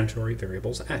explanatory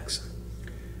variables x.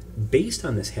 Based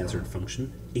on this hazard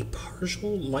function, a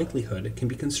partial likelihood can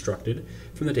be constructed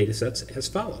from the datasets as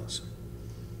follows.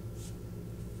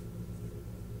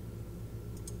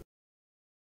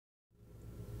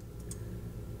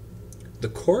 The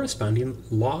corresponding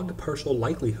log partial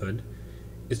likelihood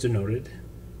is denoted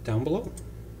down below.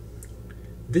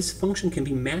 This function can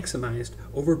be maximized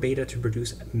over beta to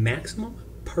produce maximum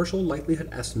partial likelihood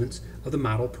estimates of the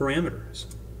model parameters.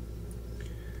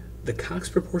 The Cox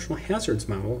proportional hazards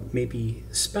model may be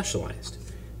specialized,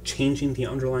 changing the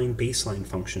underlying baseline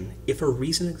function if a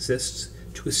reason exists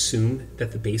to assume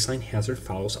that the baseline hazard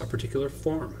follows a particular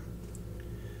form.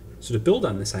 So to build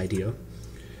on this idea,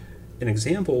 an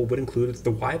example would include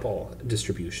the y-ball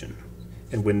distribution.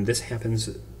 And when this happens,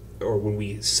 or when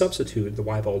we substitute the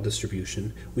y-ball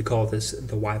distribution, we call this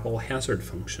the y-ball hazard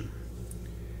function.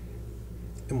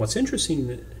 And what's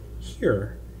interesting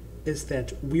here is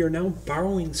that we are now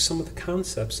borrowing some of the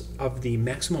concepts of the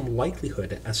maximum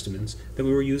likelihood estimates that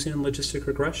we were using in logistic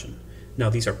regression. Now,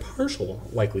 these are partial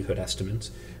likelihood estimates,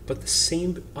 but the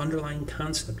same underlying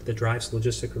concept that drives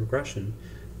logistic regression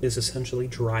is essentially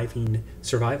driving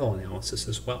survival analysis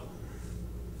as well.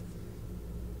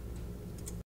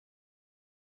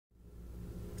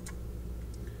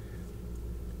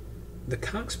 The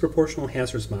Cox proportional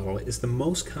hazards model is the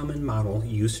most common model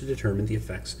used to determine the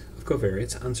effects of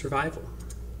covariates on survival.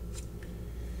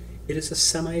 It is a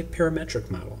semi-parametric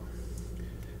model.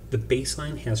 The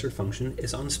baseline hazard function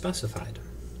is unspecified.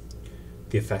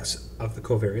 The effects of the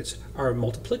covariates are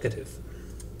multiplicative.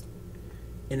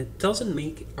 And it doesn't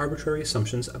make arbitrary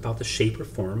assumptions about the shape or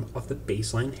form of the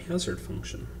baseline hazard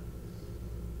function.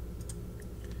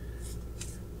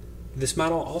 This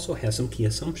model also has some key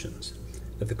assumptions,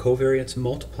 that the covariates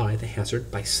multiply the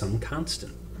hazard by some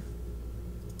constant.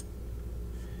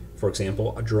 For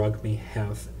example, a drug may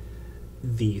have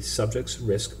the subject's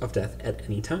risk of death at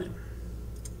any time.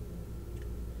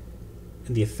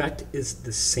 And the effect is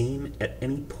the same at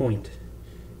any point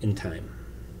in time.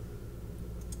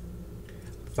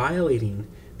 Violating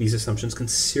these assumptions can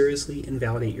seriously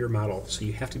invalidate your model, so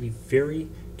you have to be very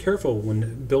careful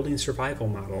when building survival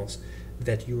models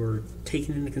that you are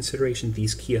taking into consideration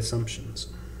these key assumptions.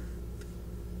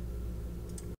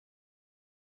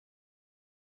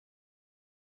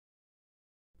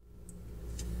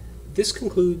 This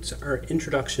concludes our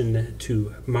introduction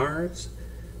to MARS,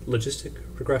 logistic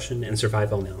regression, and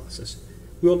survival analysis.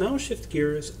 We will now shift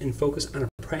gears and focus on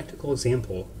a practical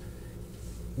example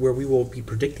where we will be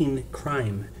predicting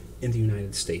crime in the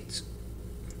United States.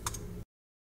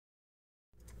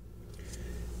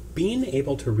 Being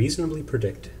able to reasonably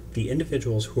predict the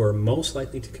individuals who are most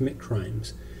likely to commit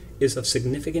crimes is of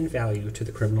significant value to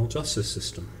the criminal justice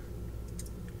system.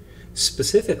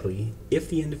 Specifically, if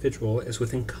the individual is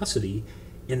within custody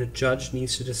and a judge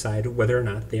needs to decide whether or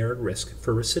not they are at risk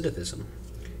for recidivism.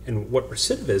 And what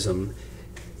recidivism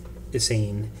is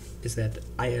saying is that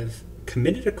I have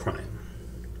committed a crime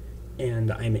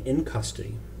and I'm in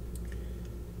custody.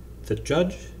 The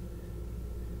judge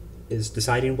is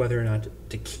deciding whether or not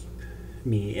to keep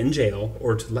me in jail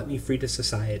or to let me free to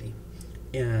society.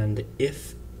 And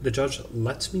if the judge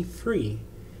lets me free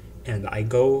and I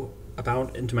go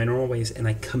about into my normal ways and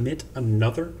I commit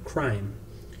another crime,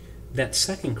 that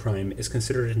second crime is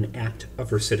considered an act of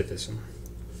recidivism.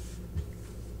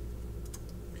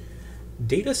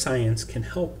 Data science can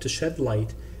help to shed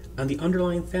light on the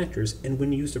underlying factors, and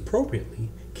when used appropriately,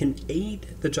 can aid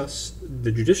the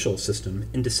judicial system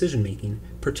in decision-making,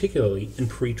 particularly in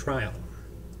pre-trial.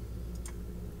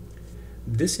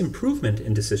 This improvement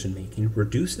in decision-making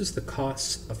reduces the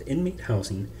costs of inmate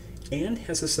housing and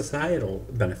has a societal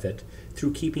benefit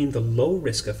through keeping the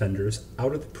low-risk offenders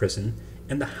out of the prison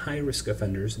and the high-risk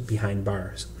offenders behind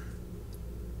bars.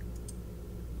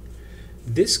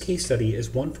 This case study is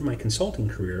one from my consulting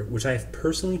career, which I have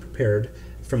personally prepared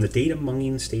from the data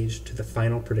munging stage to the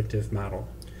final predictive model.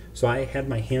 So I had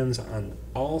my hands on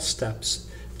all steps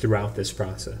throughout this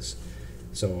process.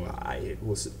 So I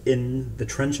was in the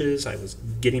trenches, I was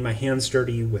getting my hands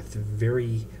dirty with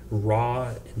very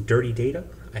raw and dirty data.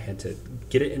 I had to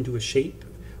get it into a shape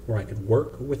where I could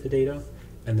work with the data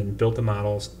and then build the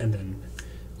models and then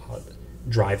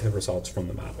drive the results from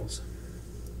the models.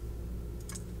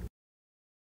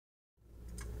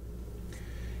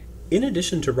 In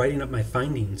addition to writing up my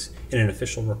findings in an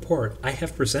official report, I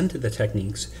have presented the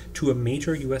techniques to a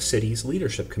major U.S. city's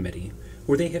leadership committee,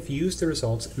 where they have used the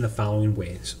results in the following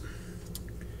ways.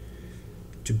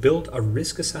 To build a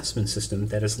risk assessment system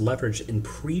that is leveraged in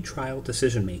pre-trial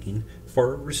decision-making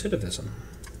for recidivism.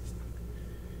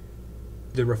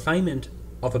 The refinement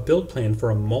of a build plan for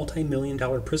a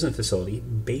multi-million-dollar prison facility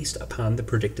based upon the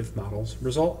predictive model's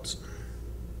results.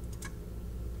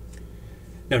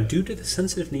 Now, due to the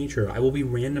sensitive nature, I will be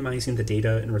randomizing the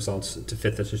data and results to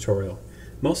fit the tutorial.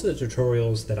 Most of the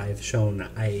tutorials that I have shown,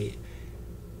 I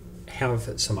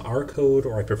have some R code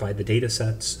or I provide the data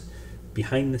sets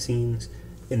behind the scenes.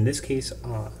 In this case,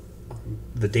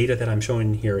 the data that I'm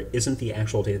showing here isn't the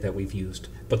actual data that we've used,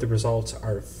 but the results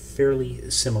are fairly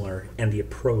similar and the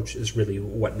approach is really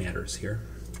what matters here.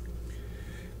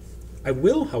 I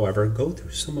will, however, go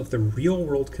through some of the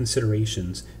real-world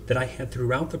considerations that I had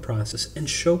throughout the process and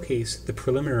showcase the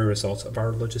preliminary results of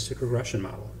our logistic regression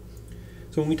model.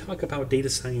 So when we talk about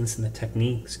data science and the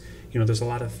techniques, there's a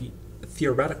lot of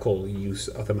theoretical use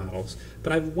of the models,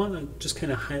 but I want to just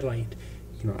kind of highlight,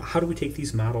 how do we take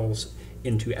these models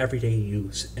into everyday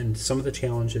use and some of the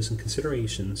challenges and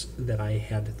considerations that I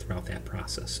had throughout that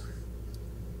process.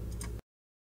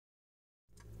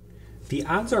 The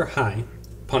odds are high,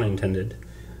 pun intended,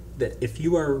 that if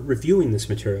you are reviewing this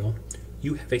material,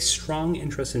 you have a strong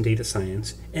interest in data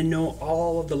science and know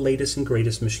all of the latest and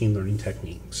greatest machine learning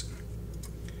techniques.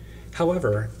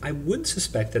 However, I would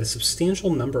suspect that a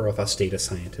substantial number of us data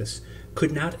scientists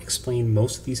could not explain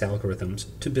most of these algorithms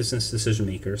to business decision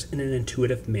makers in an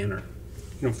intuitive manner.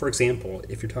 For example,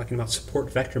 if you're talking about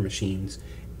support vector machines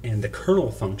and the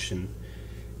kernel function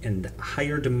and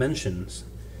higher dimensions,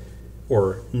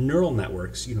 or neural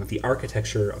networks, the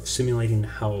architecture of simulating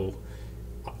how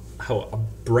a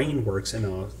brain works in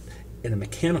a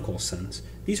mechanical sense,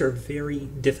 these are very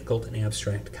difficult and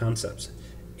abstract concepts.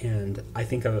 And I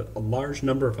think a large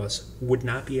number of us would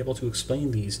not be able to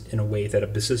explain these in a way that a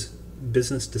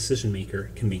business decision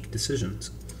maker can make decisions.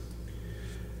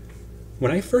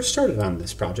 When I first started on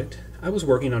this project, I was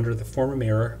working under the former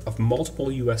mayor of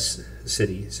multiple U.S.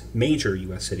 cities, major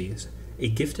U.S. cities, a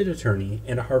gifted attorney,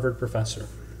 and a Harvard professor.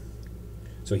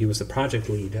 So he was the project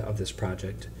lead of this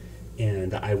project,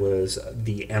 and I was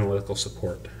the analytical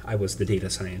support. I was the data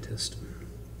scientist.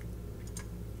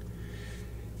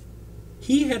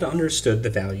 He had understood the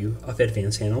value of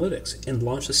advanced analytics and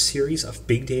launched a series of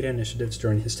big data initiatives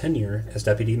during his tenure as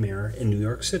deputy mayor in New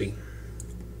York City.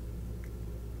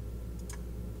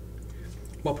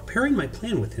 While preparing my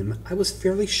plan with him, I was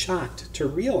fairly shocked to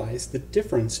realize the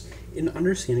difference in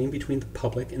understanding between the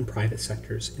public and private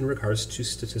sectors in regards to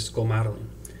statistical modeling.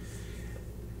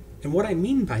 And what I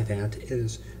mean by that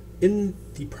is, in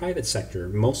the private sector,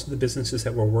 most of the businesses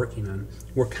that we're working on,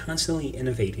 we're constantly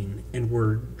innovating and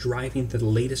we're driving the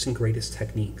latest and greatest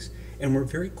techniques. And we're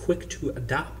very quick to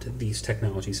adopt these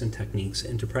technologies and techniques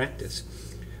into practice.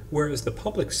 Whereas the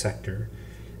public sector,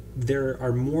 there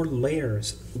are more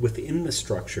layers within the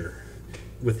structure,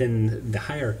 within the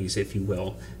hierarchies, if you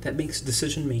will, that makes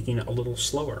decision making a little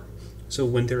slower. So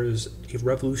when there is a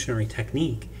revolutionary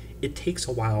technique, it takes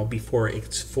a while before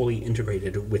it's fully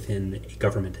integrated within a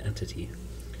government entity.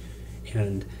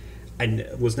 And I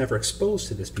was never exposed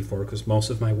to this before because most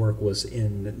of my work was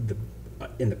in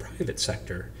the private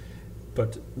sector.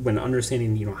 But when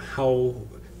understanding, how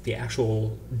the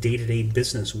actual day-to-day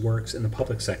business works in the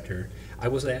public sector, I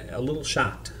was a little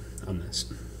shocked on this.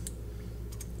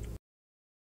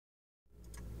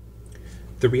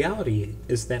 The reality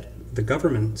is that the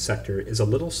government sector is a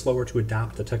little slower to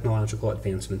adopt the technological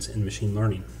advancements in machine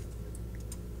learning.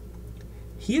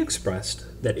 He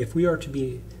expressed that if we are to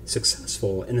be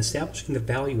successful in establishing the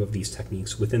value of these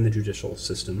techniques within the judicial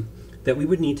system, that we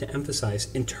would need to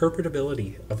emphasize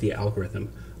interpretability of the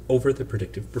algorithm over the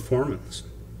predictive performance.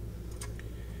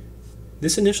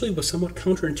 This initially was somewhat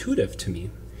counterintuitive to me,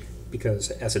 because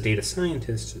as a data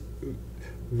scientist,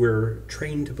 we're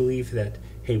trained to believe that,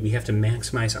 hey, we have to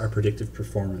maximize our predictive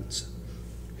performance.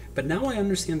 But now I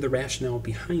understand the rationale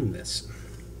behind this.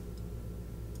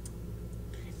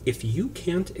 If you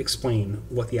can't explain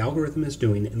what the algorithm is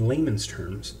doing in layman's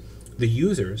terms, the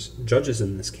users, judges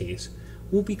in this case,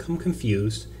 will become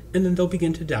confused, and then they'll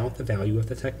begin to doubt the value of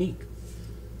the technique.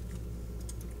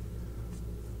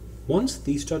 Once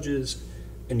these judges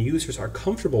and users are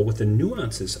comfortable with the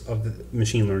nuances of the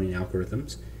machine learning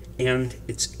algorithms, and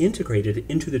it's integrated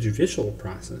into the judicial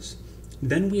process,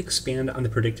 then we expand on the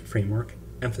predictive framework,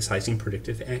 emphasizing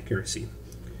predictive accuracy.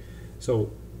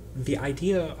 So the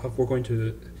idea of we're going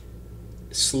to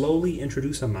slowly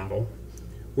introduce a model,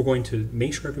 we're going to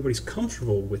make sure everybody's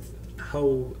comfortable with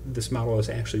how this model is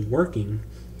actually working,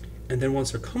 and then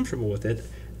once they're comfortable with it,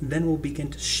 then we'll begin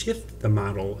to shift the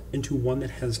model into one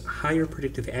that has higher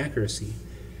predictive accuracy.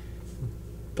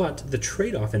 But the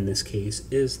trade-off in this case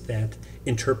is that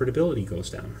interpretability goes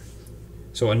down.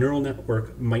 So a neural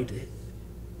network might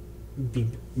be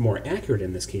more accurate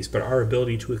in this case, but our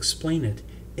ability to explain it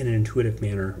in an intuitive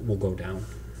manner will go down.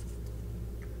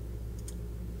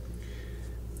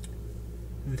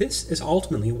 This is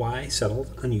ultimately why I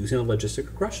settled on using a logistic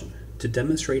regression, to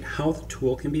demonstrate how the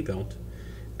tool can be built,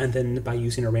 and then by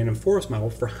using a random forest model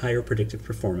for higher predictive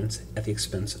performance at the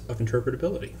expense of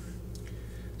interpretability.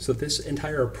 So this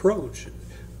entire approach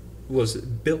was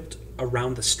built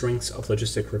around the strengths of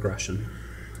logistic regression.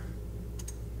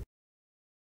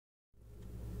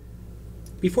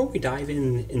 Before we dive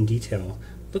in detail,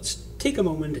 let's take a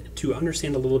moment to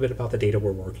understand a little bit about the data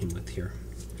we're working with here.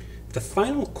 The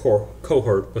final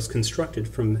cohort was constructed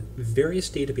from various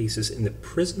databases in the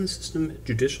prison system,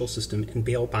 judicial system, and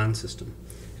bail bond system.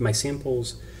 And my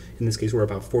samples, in this case, were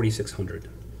about 4,600.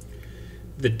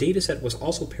 The dataset was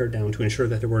also pared down to ensure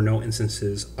that there were no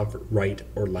instances of right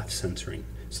or left censoring.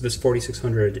 So this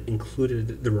 4,600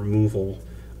 included the removal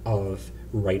of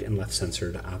right and left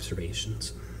censored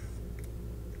observations.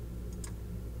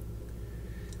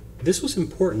 This was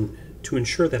important to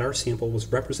ensure that our sample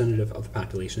was representative of the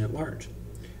population at large.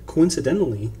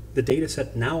 Coincidentally, the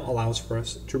dataset now allows for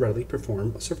us to readily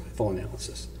perform a survival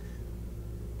analysis.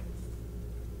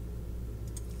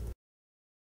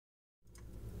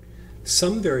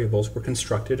 Some variables were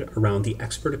constructed around the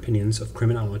expert opinions of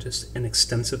criminologists and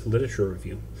extensive literature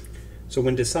review. So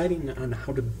when deciding on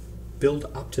how to build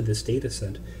up to this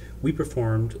dataset, we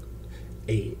performed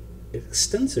an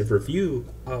extensive review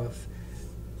of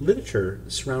literature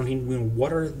surrounding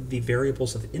what are the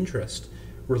variables of interest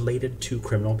related to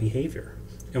criminal behavior.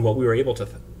 And what we were able to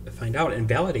find out and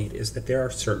validate is that there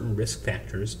are certain risk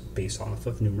factors based off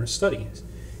of numerous studies.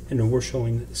 And we're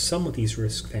showing some of these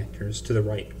risk factors to the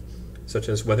right, such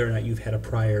as whether or not you've had a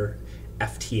prior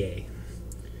FTA,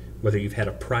 whether you've had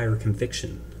a prior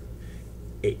conviction,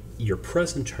 your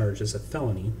present charge is a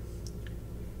felony,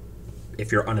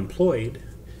 if you're unemployed,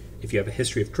 if you have a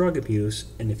history of drug abuse,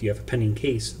 and if you have a pending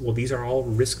case. Well, these are all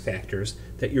risk factors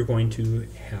that you're going to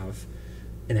have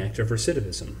an act of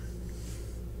recidivism.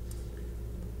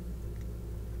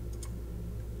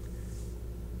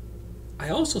 I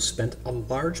also spent a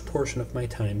large portion of my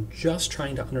time just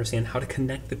trying to understand how to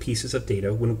connect the pieces of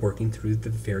data when working through the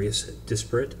various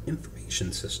disparate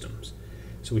information systems.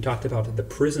 So we talked about the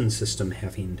prison system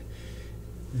having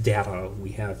data.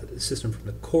 We have a system from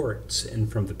the courts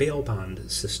and from the bail bond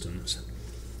systems.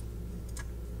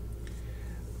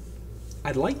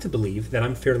 I'd like to believe that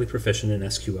I'm fairly proficient in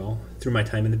SQL through my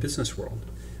time in the business world.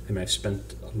 I mean, I've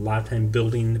spent a lot of time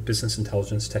building business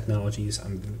intelligence technologies.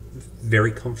 I'm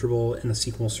very comfortable in a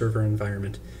SQL Server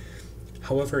environment.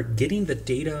 However, getting the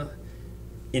data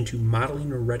into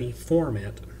modeling-ready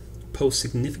format pose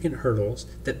significant hurdles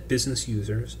that business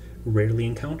users rarely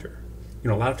encounter. You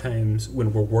know, a lot of times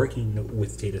when we're working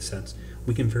with data sets,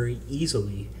 we can very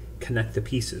easily connect the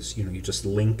pieces. You know, you just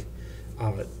link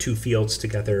two fields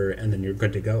together and then you're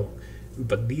good to go.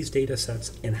 But these data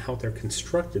sets and how they're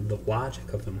constructed, the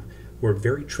logic of them, were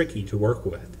very tricky to work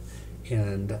with.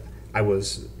 And I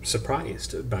was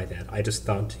surprised by that. I just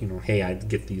thought, you know, hey, I'd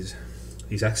get these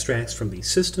extracts from these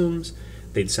systems,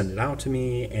 they'd send it out to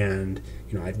me, and,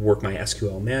 you know, I'd work my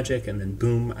SQL magic, and then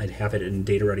boom, I'd have it in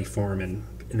data-ready form, and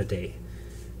in a day.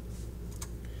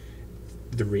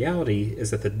 The reality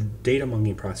is that the data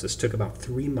munging process took about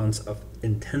 3 months of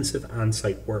intensive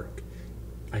on-site work.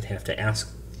 I'd have to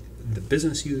ask the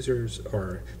business users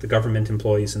or the government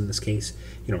employees in this case,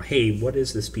 hey, what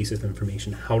is this piece of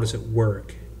information? How does it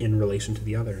work in relation to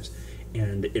the others?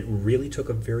 And it really took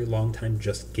a very long time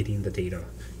just getting the data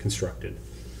constructed.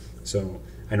 So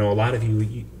I know a lot of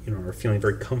you are feeling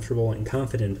very comfortable and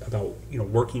confident about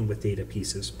working with data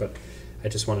pieces, but I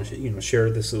just want to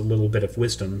share this a little bit of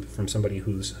wisdom from somebody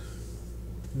who's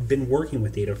been working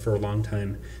with data for a long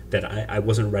time, that I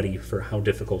wasn't ready for how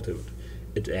difficult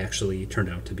it actually turned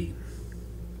out to be.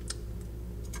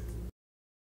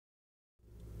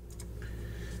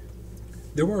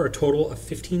 There were a total of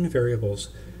 15 variables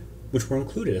which were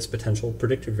included as potential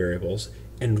predictive variables,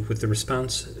 and with the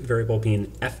response variable being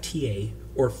FTA,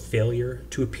 or failure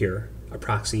to appear, a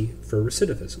proxy for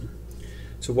recidivism.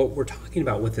 So what we're talking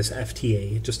about with this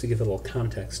FTA, just to give a little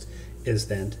context, is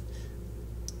that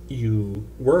you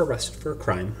were arrested for a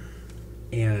crime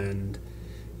and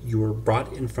you were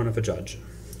brought in front of a judge,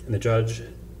 and the judge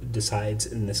decides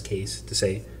in this case to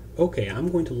say, okay,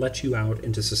 I'm going to let you out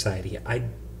into society. I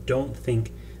don't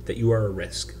think that you are a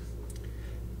risk.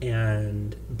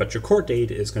 But your court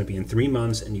date is going to be in 3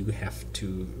 months, and you have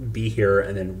to be here,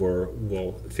 and then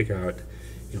we'll figure out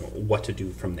what to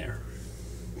do from there.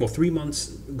 Well, 3 months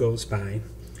goes by,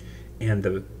 and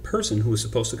the person who is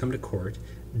supposed to come to court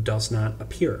does not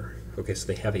appear. Okay, so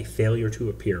they have a failure to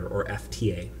appear, or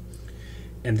FTA.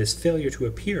 And this failure to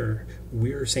appear,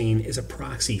 we're saying, is a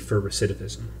proxy for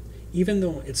recidivism. Even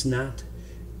though it's not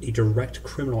a direct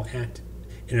criminal act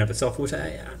in and of itself, which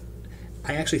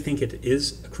I actually think it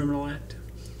is a criminal act,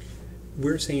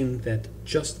 we're saying that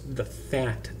just the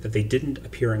fact that they didn't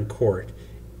appear in court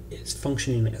is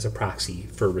functioning as a proxy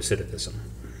for recidivism.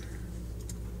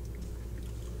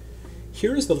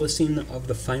 Here is the listing of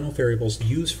the final variables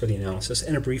used for the analysis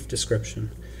and a brief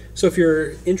description. So if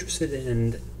you're interested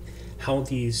in how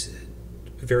these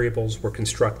variables were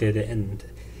constructed and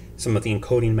some of the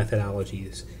encoding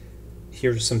methodologies,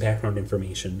 here's some background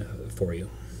information for you.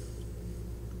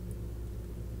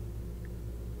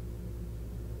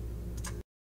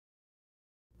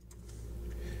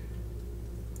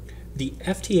 The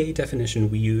FTA definition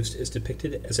we used is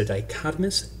depicted as a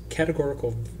dichotomous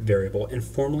categorical variable and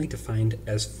formally defined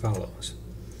as follows.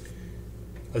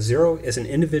 A 0 is an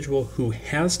individual who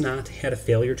has not had a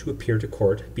failure to appear to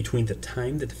court between the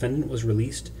time the defendant was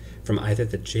released from either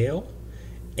the jail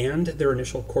and their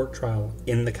initial court trial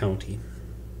in the county.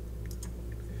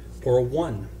 Or a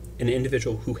 1, an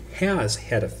individual who has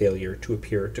had a failure to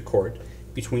appear to court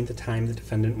between the time the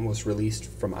defendant was released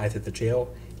from either the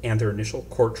jail and their initial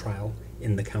court trial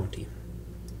in the county.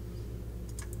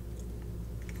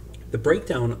 The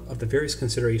breakdown of the various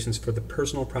considerations for the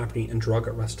personal property and drug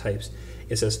arrest types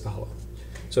is as follows.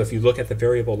 So if you look at the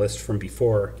variable list from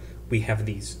before, we have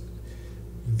these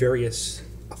various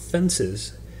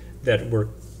offenses that we're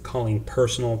calling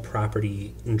personal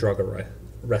property and drug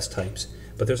arrest types,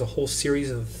 but there's a whole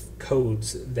series of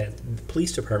codes that the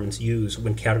police departments use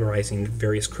when categorizing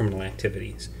various criminal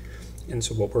activities. And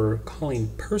so what we're calling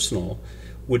personal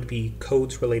would be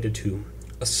codes related to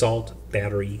assault,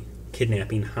 battery,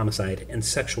 kidnapping, homicide, and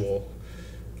sexual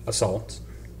assault.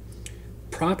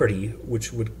 Property,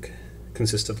 which would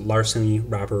consist of larceny,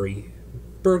 robbery,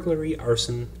 burglary,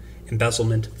 arson,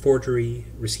 embezzlement, forgery,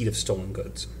 receipt of stolen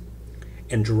goods.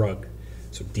 And drug,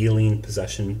 so dealing,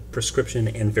 possession, prescription,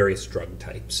 and various drug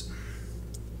types.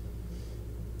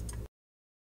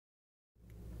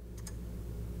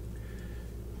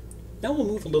 Now we'll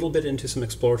move a little bit into some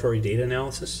exploratory data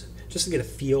analysis, just to get a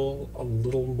feel a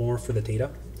little more for the data.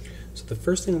 So the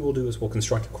first thing we'll do is we'll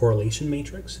construct a correlation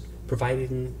matrix,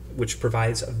 which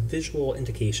provides a visual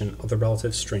indication of the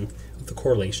relative strength of the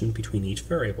correlation between each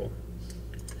variable.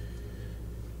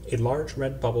 A large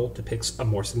red bubble depicts a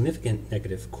more significant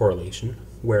negative correlation,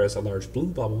 whereas a large blue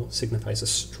bubble signifies a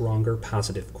stronger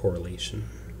positive correlation.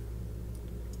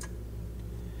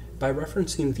 By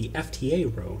referencing the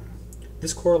FTA row,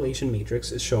 this correlation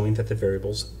matrix is showing that the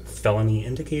variables felony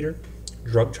indicator,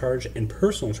 drug charge, and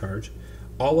personal charge,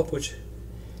 all of which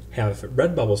have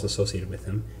red bubbles associated with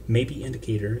them, may be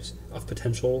indicators of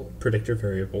potential predictor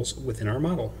variables within our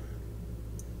model.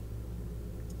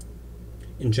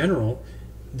 In general,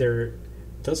 there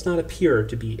does not appear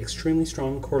to be extremely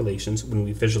strong correlations when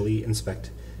we visually inspect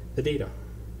the data.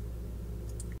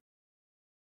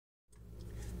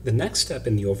 The next step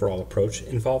in the overall approach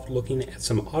involved looking at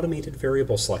some automated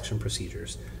variable selection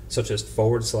procedures, such as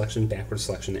forward selection, backward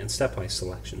selection, and stepwise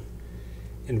selection.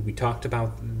 And we talked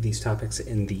about these topics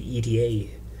in the EDA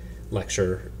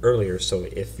lecture earlier, so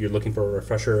if you're looking for a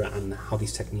refresher on how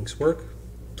these techniques work,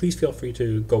 please feel free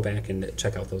to go back and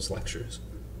check out those lectures.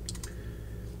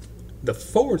 The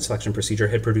forward selection procedure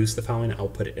had produced the following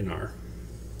output in R.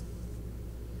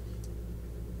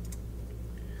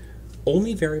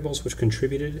 Only variables which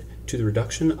contributed to the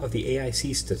reduction of the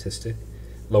AIC statistic,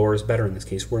 lower is better in this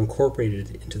case, were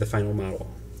incorporated into the final model.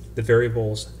 The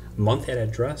variables month at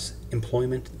address,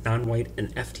 employment, non-white,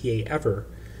 and FTA ever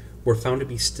were found to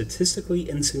be statistically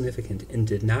insignificant and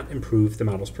did not improve the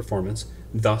model's performance,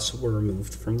 thus were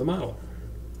removed from the model.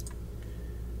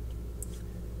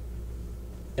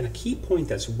 And a key point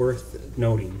that's worth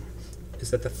noting is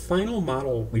that the final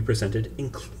model we presented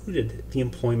included the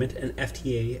employment and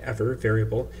FTA ever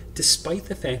variable, despite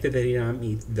the fact that they did not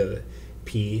meet the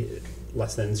p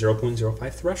less than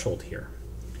 0.05 threshold here.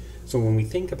 So when we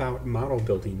think about model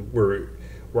building, we're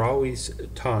always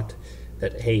taught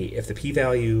that, hey, if the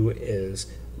p-value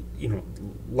is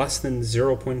less than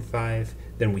 0.5,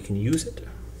 then we can use it.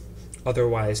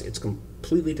 Otherwise, it's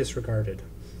completely disregarded.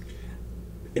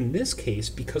 In this case,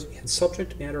 because we had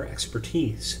subject matter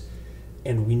expertise,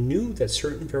 and we knew that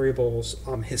certain variables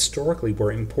historically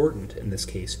were important in this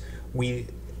case, we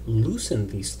loosened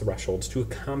these thresholds to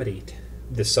accommodate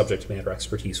this subject matter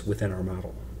expertise within our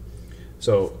model.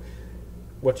 So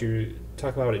what you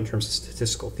talk about in terms of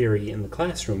statistical theory in the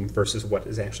classroom versus what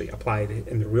is actually applied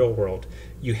in the real world,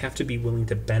 you have to be willing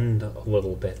to bend a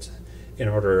little bit in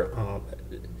order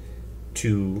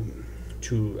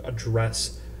to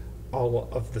address all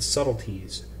of the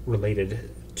subtleties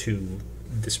related to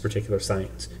this particular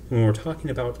science. And when we're talking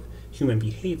about human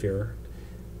behavior,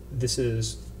 this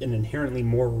is an inherently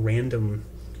more random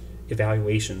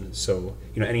evaluation. So,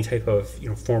 any type of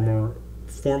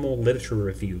formal literature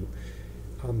review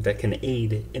that can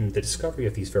aid in the discovery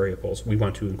of these variables, we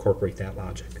want to incorporate that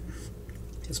logic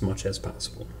as much as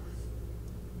possible.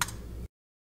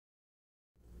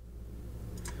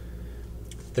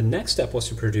 The next step was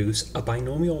to produce a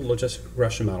binomial logistic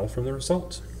regression model from the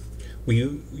results.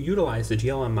 We utilized the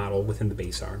GLM model within the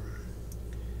base R.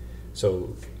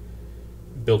 So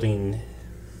building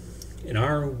in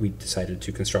R, we decided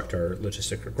to construct our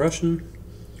logistic regression,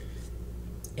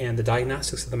 and the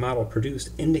diagnostics of the model produced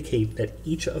indicate that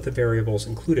each of the variables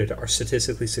included are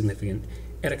statistically significant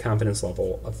at a confidence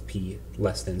level of p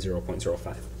less than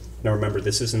 0.05. Now remember,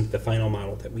 this isn't the final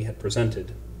model that we had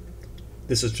presented.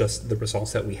 This is just the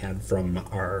results that we had from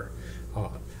our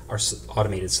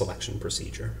automated selection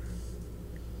procedure.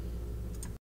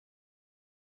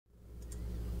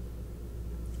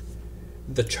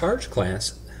 The charge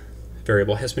class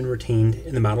variable has been retained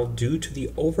in the model due to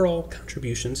the overall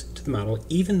contributions to the model,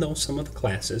 even though some of the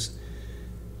classes,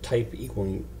 type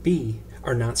equaling B,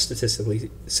 are not statistically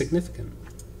significant.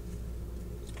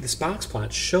 This box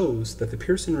plot shows that the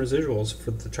Pearson residuals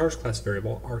for the charge class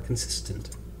variable are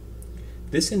consistent.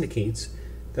 This indicates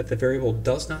that the variable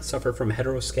does not suffer from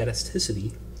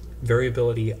heteroscedasticity.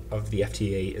 Variability of the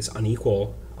FTA is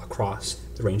unequal across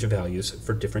the range of values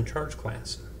for different charge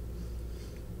class.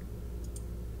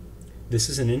 This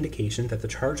is an indication that the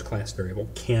charge class variable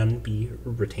can be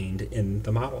retained in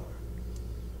the model.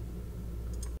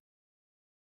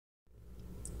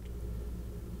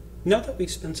 Now that we've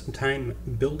spent some time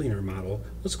building our model,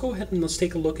 let's go ahead and let's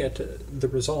take a look at the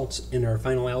results in our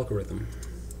final algorithm.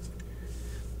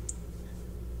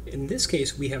 In this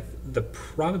case, we have the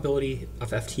probability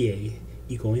of FTA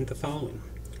equaling the following.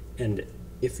 And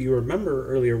if you remember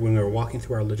earlier when we were walking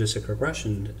through our logistic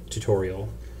regression tutorial,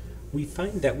 we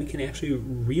find that we can actually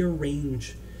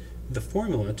rearrange the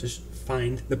formula to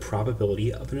find the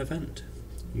probability of an event.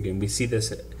 Again, we see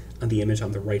this on the image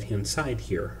on the right-hand side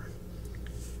here.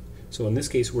 So in this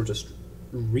case, we're just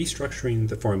restructuring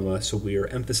the formula so we are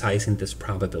emphasizing this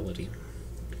probability.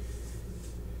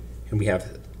 And we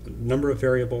have a number of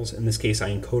variables. In this case, I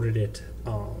encoded it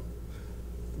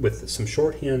with some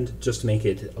shorthand just to make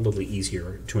it a little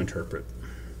easier to interpret.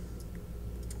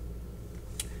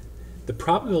 The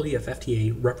probability of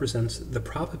FTA represents the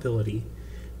probability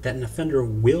that an offender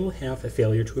will have a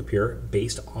failure to appear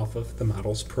based off of the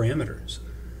model's parameters.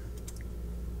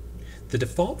 The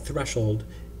default threshold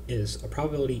is a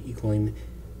probability equaling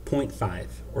 0.5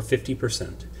 or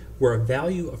 50%, where a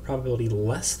value of probability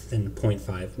less than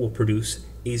 0.5 will produce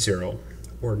a 0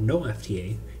 or no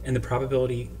FTA, and the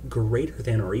probability greater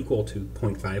than or equal to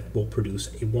 0.5 will produce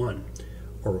a 1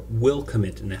 or will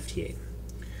commit an FTA.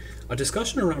 A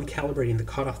discussion around calibrating the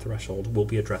cutoff threshold will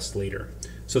be addressed later.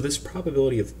 So this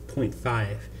probability of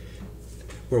 0.5,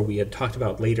 where we had talked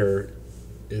about later,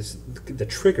 is the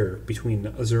trigger between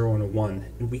a 0 and a 1,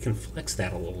 and we can flex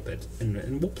that a little bit,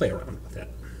 and we'll play around with that.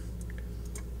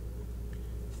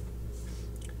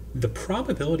 The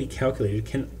probability calculated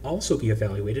can also be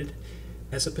evaluated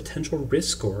as a potential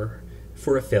risk score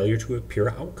for a failure to appear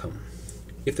outcome.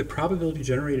 If the probability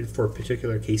generated for a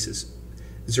particular case is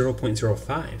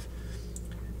 0.05,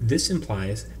 this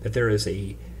implies that there is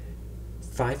a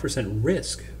 5%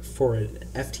 risk for an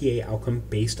FTA outcome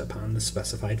based upon the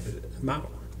specified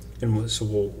model. And so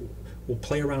we'll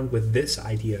play around with this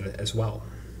idea as well.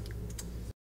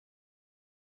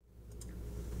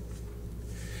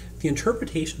 The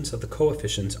interpretations of the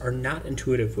coefficients are not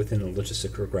intuitive within a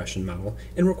logistic regression model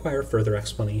and require further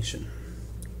explanation.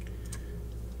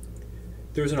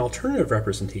 There is an alternative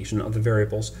representation of the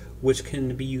variables which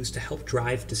can be used to help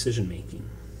drive decision making.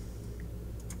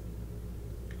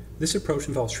 This approach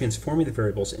involves transforming the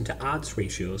variables into odds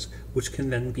ratios, which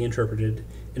can then be interpreted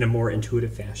in a more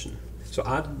intuitive fashion. So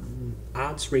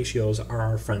odds ratios are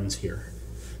our friends here.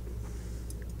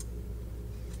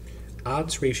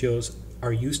 Odds ratios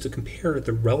are used to compare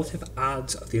the relative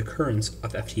odds of the occurrence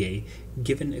of FTA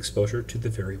given exposure to the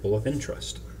variable of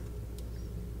interest.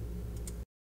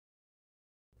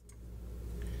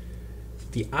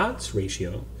 The odds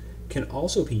ratio can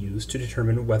also be used to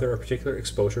determine whether a particular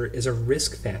exposure is a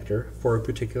risk factor for a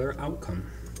particular outcome.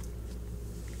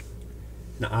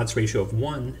 An odds ratio of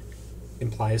 1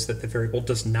 implies that the variable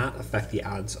does not affect the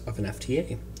odds of an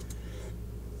FTA.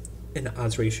 An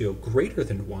odds ratio greater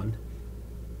than 1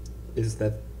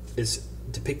 is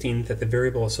depicting that the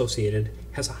variable associated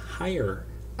has a higher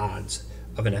odds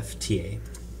of an FTA.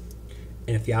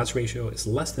 And if the odds ratio is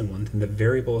less than 1, then the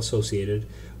variable associated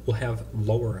will have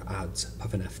lower odds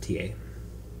of an FTA.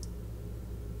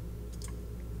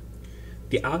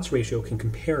 The odds ratio can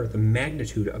compare the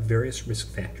magnitude of various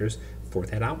risk factors for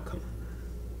that outcome.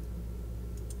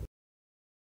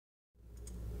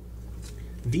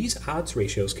 These odds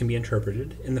ratios can be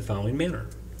interpreted in the following manner.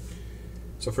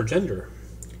 So for gender,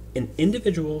 an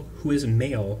individual who is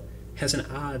male has an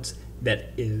odds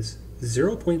that is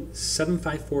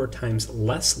 0.754 times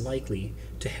less likely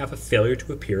to have a failure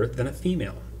to appear than a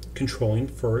female, controlling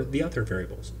for the other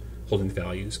variables, holding the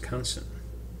values constant.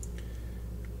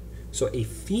 So a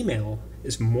female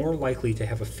is more likely to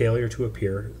have a failure to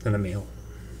appear than a male.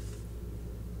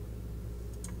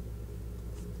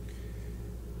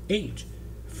 Age.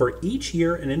 For each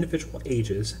year an individual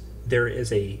ages, there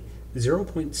is a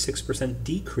 0.6%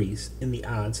 decrease in the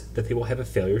odds that they will have a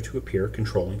failure to appear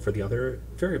controlling for the other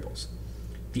variables.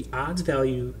 The odds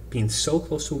value being so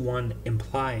close to 1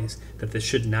 implies that this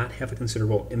should not have a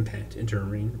considerable impact in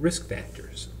determining risk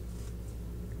factors.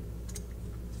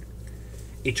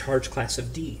 A charge class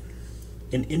of D.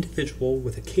 An individual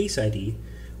with a case ID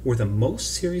where the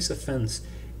most serious offense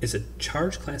is a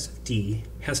charge class of D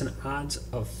has an odds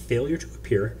of failure to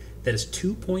appear that is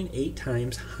 2.8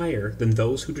 times higher than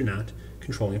those who do not,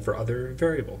 controlling for other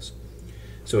variables.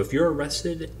 So if you're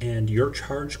arrested and your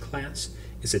charge class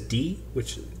is a D,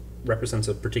 which represents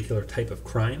a particular type of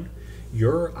crime,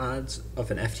 your odds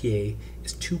of an FTA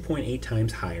is 2.8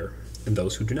 times higher than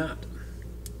those who do not.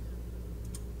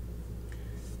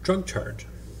 Drug charge.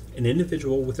 An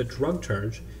individual with a drug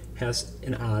charge has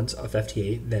an odds of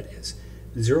FTA that is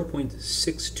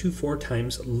 0.624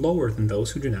 times lower than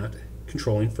those who do not,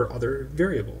 controlling for other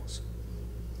variables.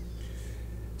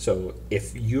 So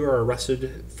if you are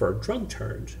arrested for a drug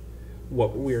charge,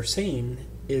 what we're saying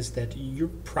is that you're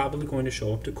probably going to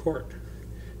show up to court.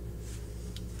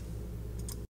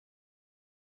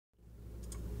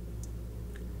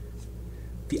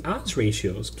 The odds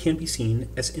ratios can be seen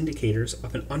as indicators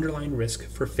of an underlying risk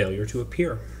for failure to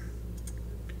appear.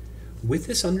 With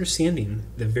this understanding,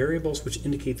 the variables which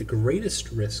indicate the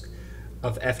greatest risk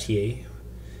of FTA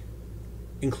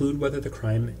include whether the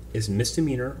crime is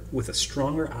misdemeanor with a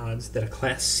stronger odds than a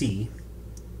Class C,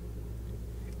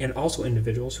 and also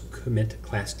individuals who commit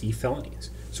Class D felonies.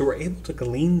 So we're able to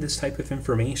glean this type of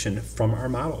information from our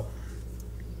model.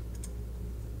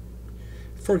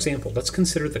 For example, let's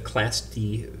consider the Class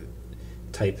D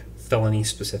type felony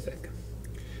specific.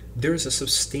 There is a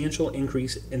substantial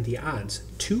increase in the odds,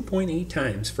 2.8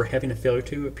 times, for having a failure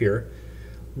to appear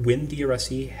when the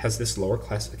arrestee has this lower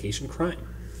classification crime.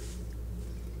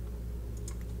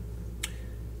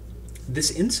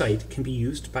 This insight can be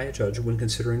used by a judge when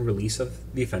considering release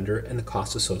of the offender and the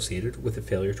costs associated with the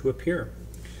failure to appear.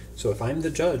 So if I'm the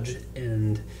judge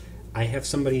and I have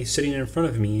somebody sitting in front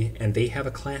of me and they have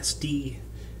a Class D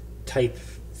type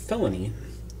felony,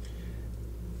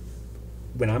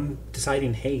 when I'm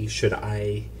deciding, hey, should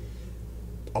I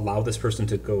allow this person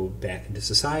to go back into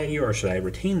society or should I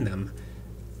retain them,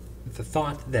 the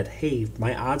thought that, hey,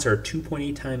 my odds are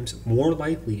 2.8 times more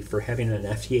likely for having an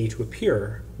FTA to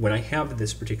appear when I have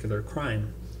this particular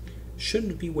crime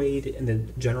shouldn't be weighed in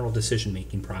the general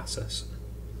decision-making process.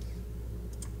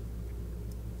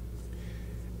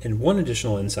 And one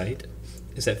additional insight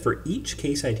is that for each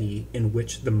case ID in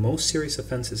which the most serious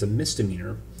offense is a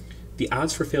misdemeanor, the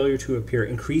odds for failure to appear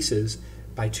increases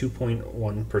by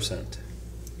 2.1%.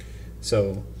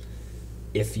 So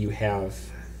if you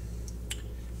have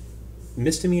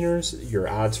misdemeanors, your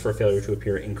odds for failure to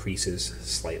appear increases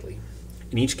slightly.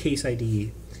 And each case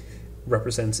ID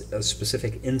represents a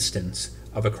specific instance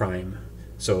of a crime.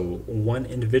 So one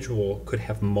individual could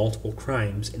have multiple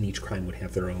crimes, and each crime would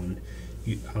have their own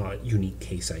unique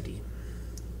case ID.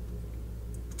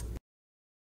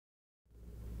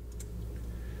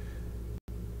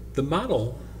 The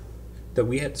model that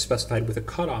we had specified with a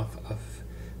cutoff of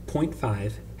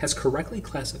 0.5 has correctly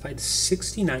classified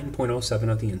 69.07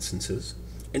 of the instances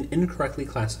and incorrectly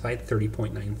classified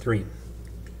 30.93.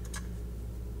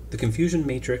 The confusion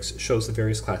matrix shows the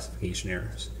various classification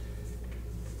errors.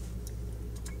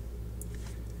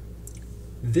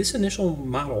 This initial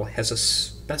model has a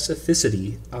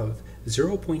specificity of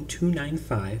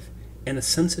 0.295 and a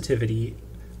sensitivity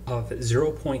of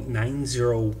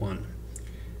 0.901.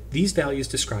 These values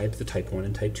describe the type 1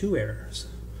 and type 2 errors.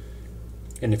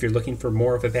 And if you're looking for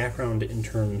more of a background in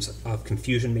terms of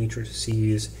confusion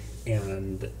matrices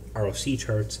and ROC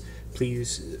charts,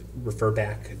 please refer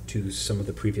back to some of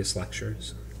the previous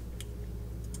lectures.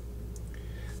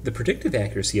 The predictive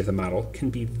accuracy of the model can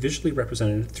be visually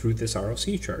represented through this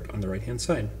ROC chart on the right-hand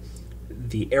side.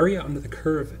 The area under the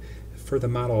curve for the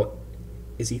model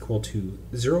is equal to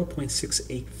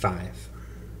 0.685.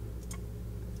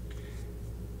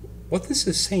 What this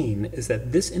is saying is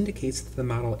that this indicates that the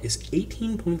model is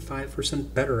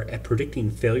 18.5% better at predicting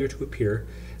failure to appear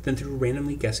than through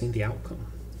randomly guessing the outcome.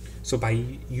 So by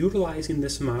utilizing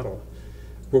this model,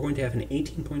 we're going to have an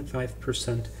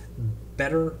 18.5%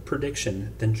 better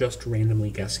prediction than just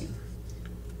randomly guessing.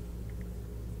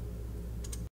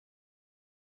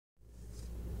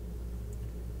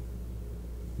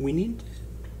 We need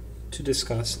to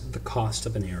discuss the cost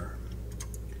of an error.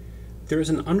 There is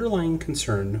an underlying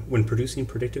concern when producing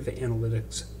predictive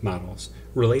analytics models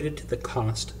related to the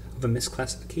cost of a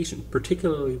misclassification,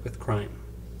 particularly with crime.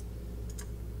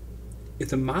 If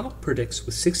the model predicts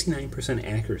with 69%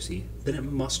 accuracy, then it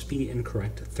must be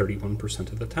incorrect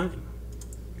 31% of the time.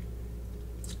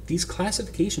 These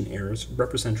classification errors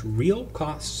represent real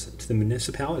costs to the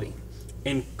municipality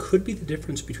and could be the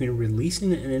difference between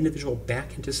releasing an individual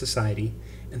back into society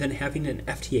and then having an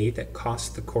FTA that costs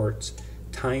the courts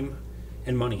time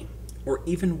and money, or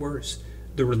even worse,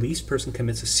 the released person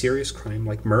commits a serious crime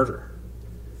like murder.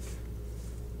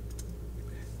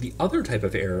 The other type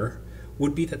of error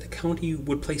would be that the county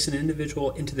would place an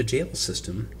individual into the jail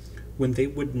system when they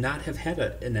would not have had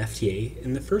an FTA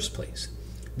in the first place.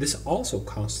 This also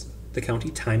costs the county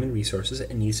time and resources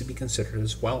and needs to be considered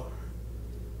as well.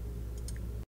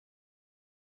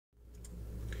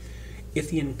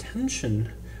 If the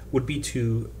intention would be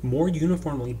to more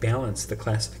uniformly balance the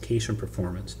classification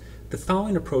performance, the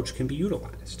following approach can be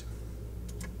utilized.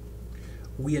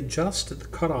 We adjust the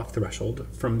cutoff threshold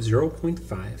from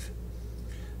 0.5.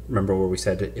 Remember where we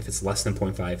said if it's less than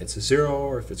 0.5, it's a 0,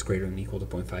 or if it's greater than or equal to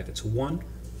 0.5, it's a 1,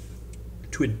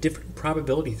 to a different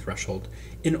probability threshold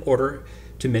in order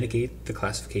to mitigate the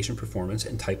classification performance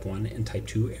in type 1 and type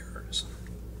 2 errors.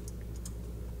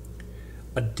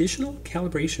 Additional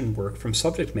calibration work from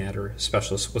subject matter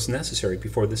specialists was necessary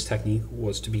before this technique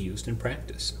was to be used in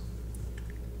practice.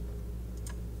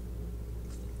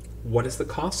 What is the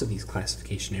cost of these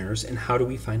classification errors, and how do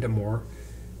we find a more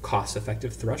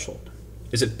cost-effective threshold?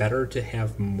 Is it better to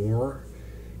have more?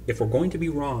 If we're going to be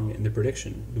wrong in the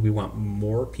prediction, do we want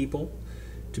more people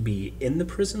to be in the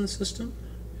prison system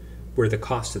where the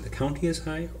cost of the county is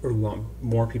high, or do we want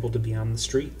more people to be on the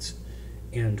streets?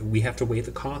 And we have to weigh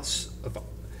the costs of,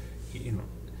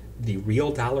 the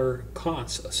real dollar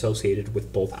costs associated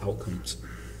with both outcomes.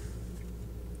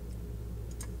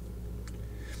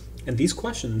 And these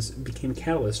questions became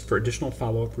catalysts for additional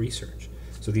follow-up research.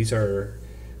 So these are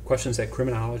questions that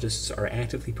criminologists are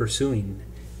actively pursuing,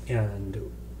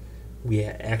 and we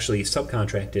actually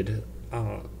subcontracted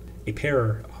a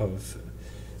pair of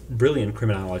brilliant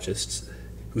criminologists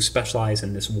who specialize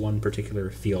in this one particular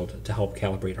field to help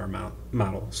calibrate our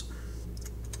models.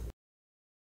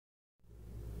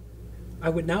 I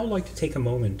would now like to take a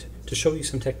moment to show you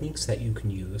some techniques that you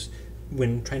can use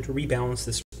when trying to rebalance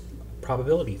this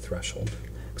probability threshold,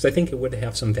 because I think it would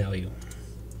have some value.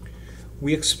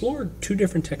 We explored two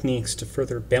different techniques to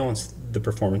further balance the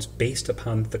performance based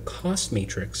upon the cost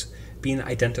matrix being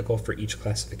identical for each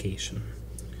classification.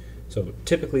 So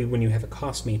typically when you have a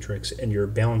cost matrix and you're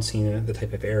balancing the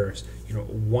type of errors,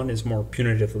 one is more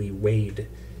punitively weighed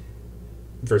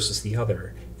versus the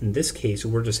other. In this case,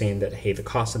 we're just saying that, hey, the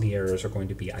cost of the errors are going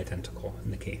to be identical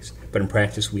in the case. But in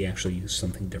practice, we actually use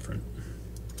something different.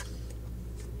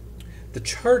 The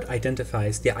chart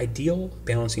identifies the ideal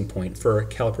balancing point for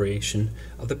calibration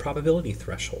of the probability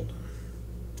threshold.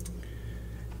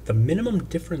 The minimum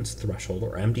difference threshold,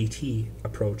 or MDT,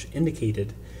 approach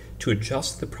indicated to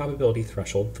adjust the probability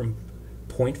threshold from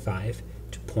 0.5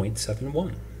 to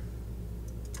 0.71.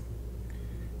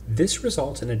 This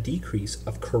results in a decrease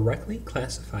of correctly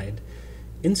classified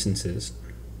instances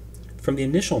from the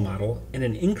initial model and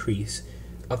an increase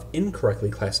of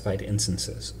incorrectly classified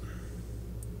instances.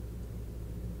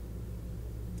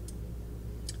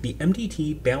 The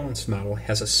MDT balanced model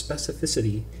has a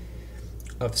specificity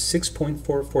of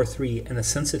 6.443 and a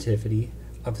sensitivity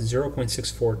of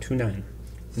 0.6429,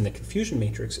 and the confusion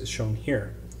matrix is shown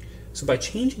here. So by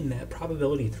changing that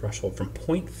probability threshold from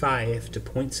 0.5 to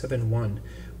 0.71,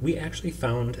 we actually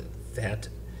found that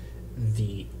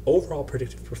the overall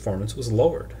predictive performance was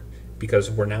lowered,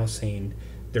 because we're now saying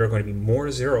there are going to be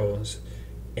more zeros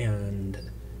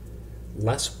and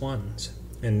less ones.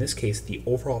 In this case, the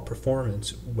overall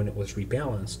performance, when it was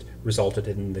rebalanced, resulted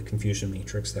in the confusion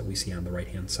matrix that we see on the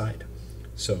right-hand side.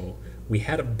 So we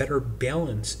had a better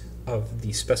balance of the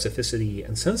specificity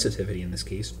and sensitivity in this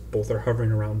case. Both are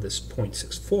hovering around this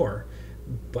 0.64,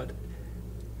 but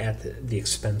at the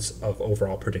expense of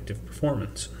overall predictive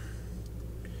performance.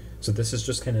 So this is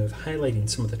just kind of highlighting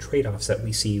some of the trade-offs that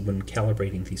we see when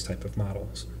calibrating these type of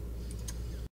models.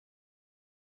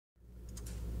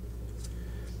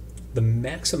 The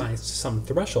maximized sum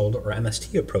threshold, or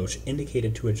MST approach,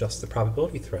 indicated to adjust the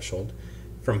probability threshold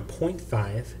from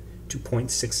 0.5 to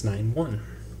 0.691.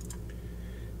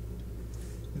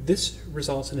 This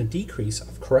results in a decrease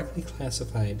of correctly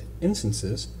classified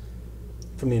instances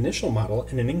from the initial model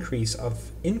and an increase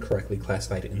of incorrectly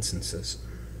classified instances.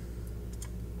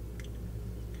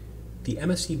 The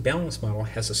MST balanced model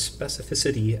has a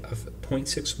specificity of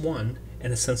 0.61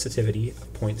 and a sensitivity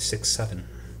of 0.67.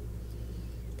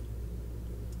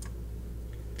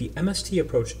 The MST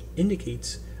approach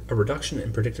indicates a reduction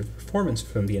in predictive performance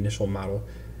from the initial model,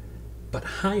 but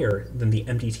higher than the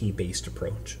MDT-based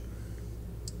approach.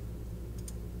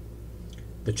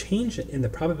 The change in the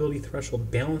probability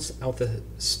threshold balanced out the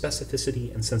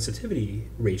specificity and sensitivity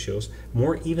ratios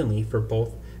more evenly for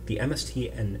both the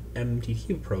MST and MDT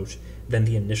approach than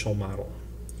the initial model.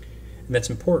 And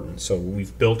that's important. So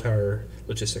we've built our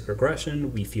logistic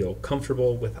regression, we feel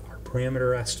comfortable with our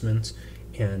parameter estimates,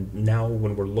 and now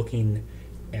when we're looking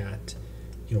at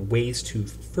ways to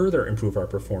further improve our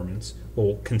performance,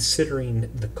 well, considering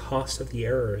the cost of the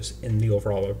errors in the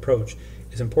overall approach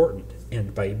is important.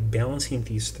 And by balancing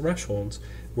these thresholds,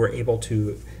 we're able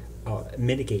to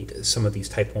mitigate some of these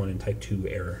type 1 and type 2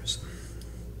 errors.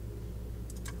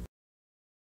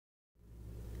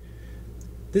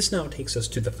 This now takes us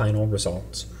to the final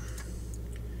results.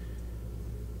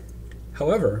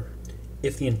 However,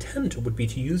 if the intent would be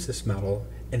to use this model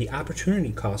and the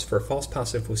opportunity cost for a false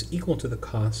positive was equal to the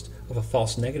cost of a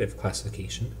false negative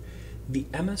classification, the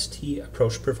MST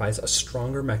approach provides a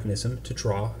stronger mechanism to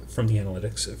draw from the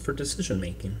analytics for decision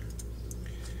making.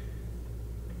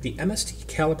 The MST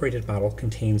calibrated model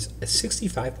contains a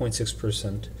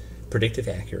 65.6% predictive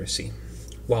accuracy,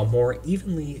 while more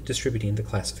evenly distributing the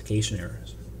classification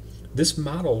errors. This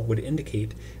model would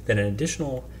indicate that an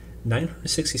additional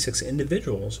 966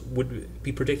 individuals would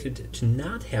be predicted to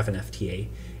not have an FTA,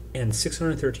 and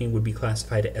 613 would be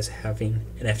classified as having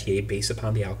an FTA based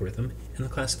upon the algorithm and the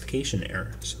classification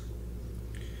errors.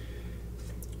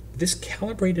 This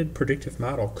calibrated predictive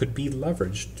model could be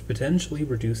leveraged to potentially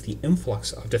reduce the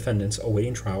influx of defendants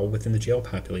awaiting trial within the jail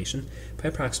population by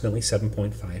approximately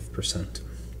 7.5%.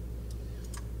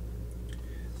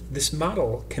 This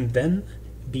model can then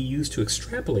be used to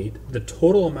extrapolate the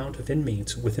total amount of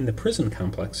inmates within the prison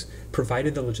complex,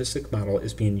 provided the logistic model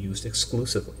is being used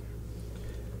exclusively.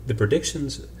 The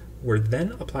predictions were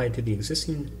then applied to the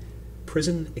existing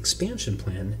prison expansion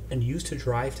plan and used to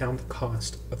drive down the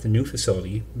cost of the new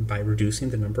facility by reducing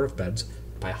the number of beds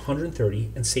by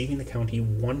 130 and saving the county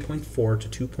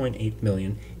 $1.4 to $2.8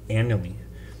 million annually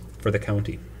for the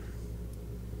county.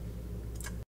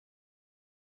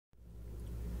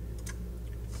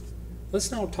 Let's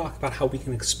now talk about how we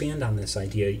can expand on this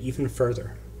idea even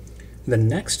further. The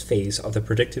next phase of the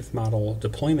predictive model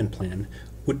deployment plan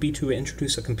would be to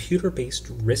introduce a computer-based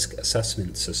risk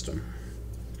assessment system.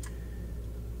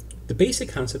 The basic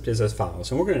concept is as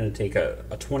follows, and we're going to take a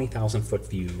 20,000 foot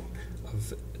view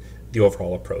of the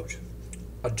overall approach.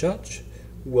 A judge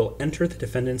will enter the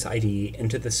defendant's ID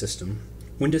into the system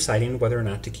when deciding whether or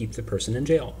not to keep the person in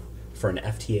jail for an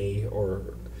FTA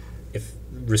or if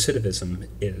recidivism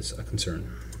is a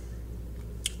concern.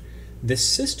 This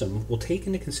system will take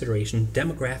into consideration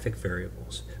demographic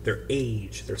variables, their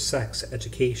age, their sex,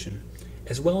 education,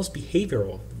 as well as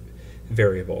behavioral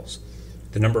variables,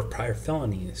 the number of prior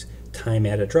felonies, time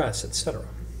at address, etc.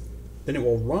 Then it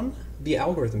will run the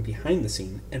algorithm behind the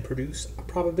scene and produce a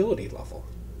probability level.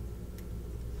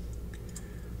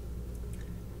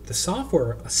 The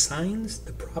software assigns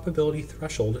the probability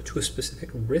threshold to a specific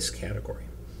risk category.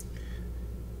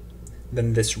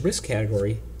 Then this risk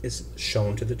category is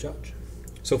shown to the judge.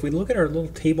 So if we look at our little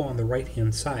table on the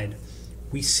right-hand side,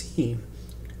 we see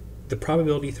the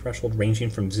probability threshold ranging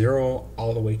from 0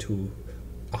 all the way to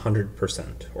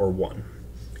 100% or 1.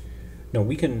 Now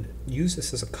we can use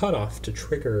this as a cutoff to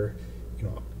trigger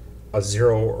a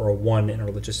 0 or a 1 in our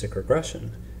logistic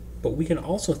regression, but we can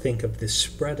also think of this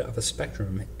spread of a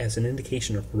spectrum as an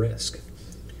indication of risk.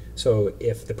 So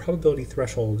if the probability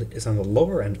threshold is on the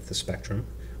lower end of the spectrum,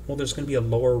 well, there's going to be a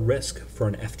lower risk for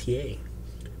an FTA.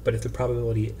 But if the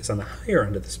probability is on the higher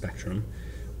end of the spectrum,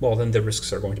 well, then the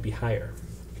risks are going to be higher.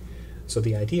 So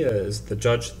the idea is the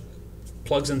judge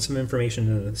plugs in some information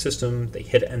into the system, they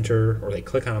hit enter, or they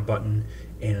click on a button,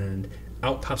 and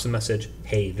out pops a message,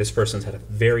 hey, this person's had a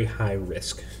very high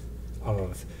risk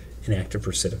of an act of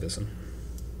recidivism,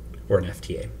 or an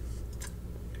FTA.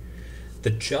 The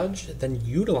judge then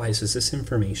utilizes this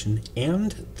information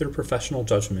and their professional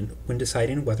judgment when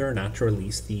deciding whether or not to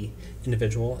release the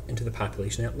individual into the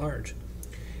population at large.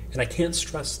 And I can't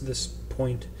stress this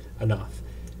point enough,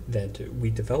 that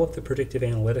we develop the predictive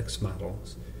analytics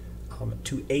models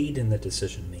to aid in the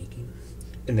decision making.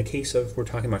 In the case of, we're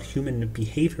talking about human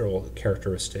behavioral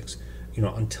characteristics,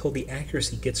 until the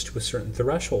accuracy gets to a certain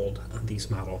threshold on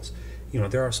these models,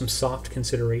 there are some soft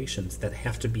considerations that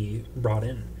have to be brought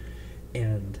in.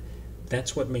 And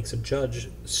that's what makes a judge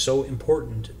so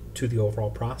important to the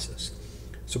overall process.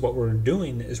 So what we're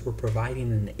doing is we're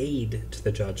providing an aid to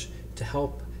the judge to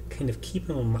help kind of keep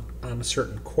them on a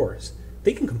certain course.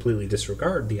 They can completely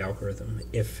disregard the algorithm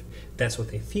if that's what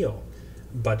they feel.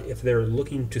 But if they're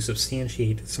looking to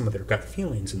substantiate some of their gut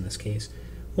feelings in this case,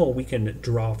 well, we can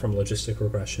draw from logistic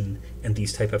regression and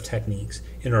these type of techniques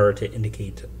in order to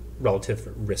indicate relative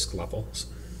risk levels.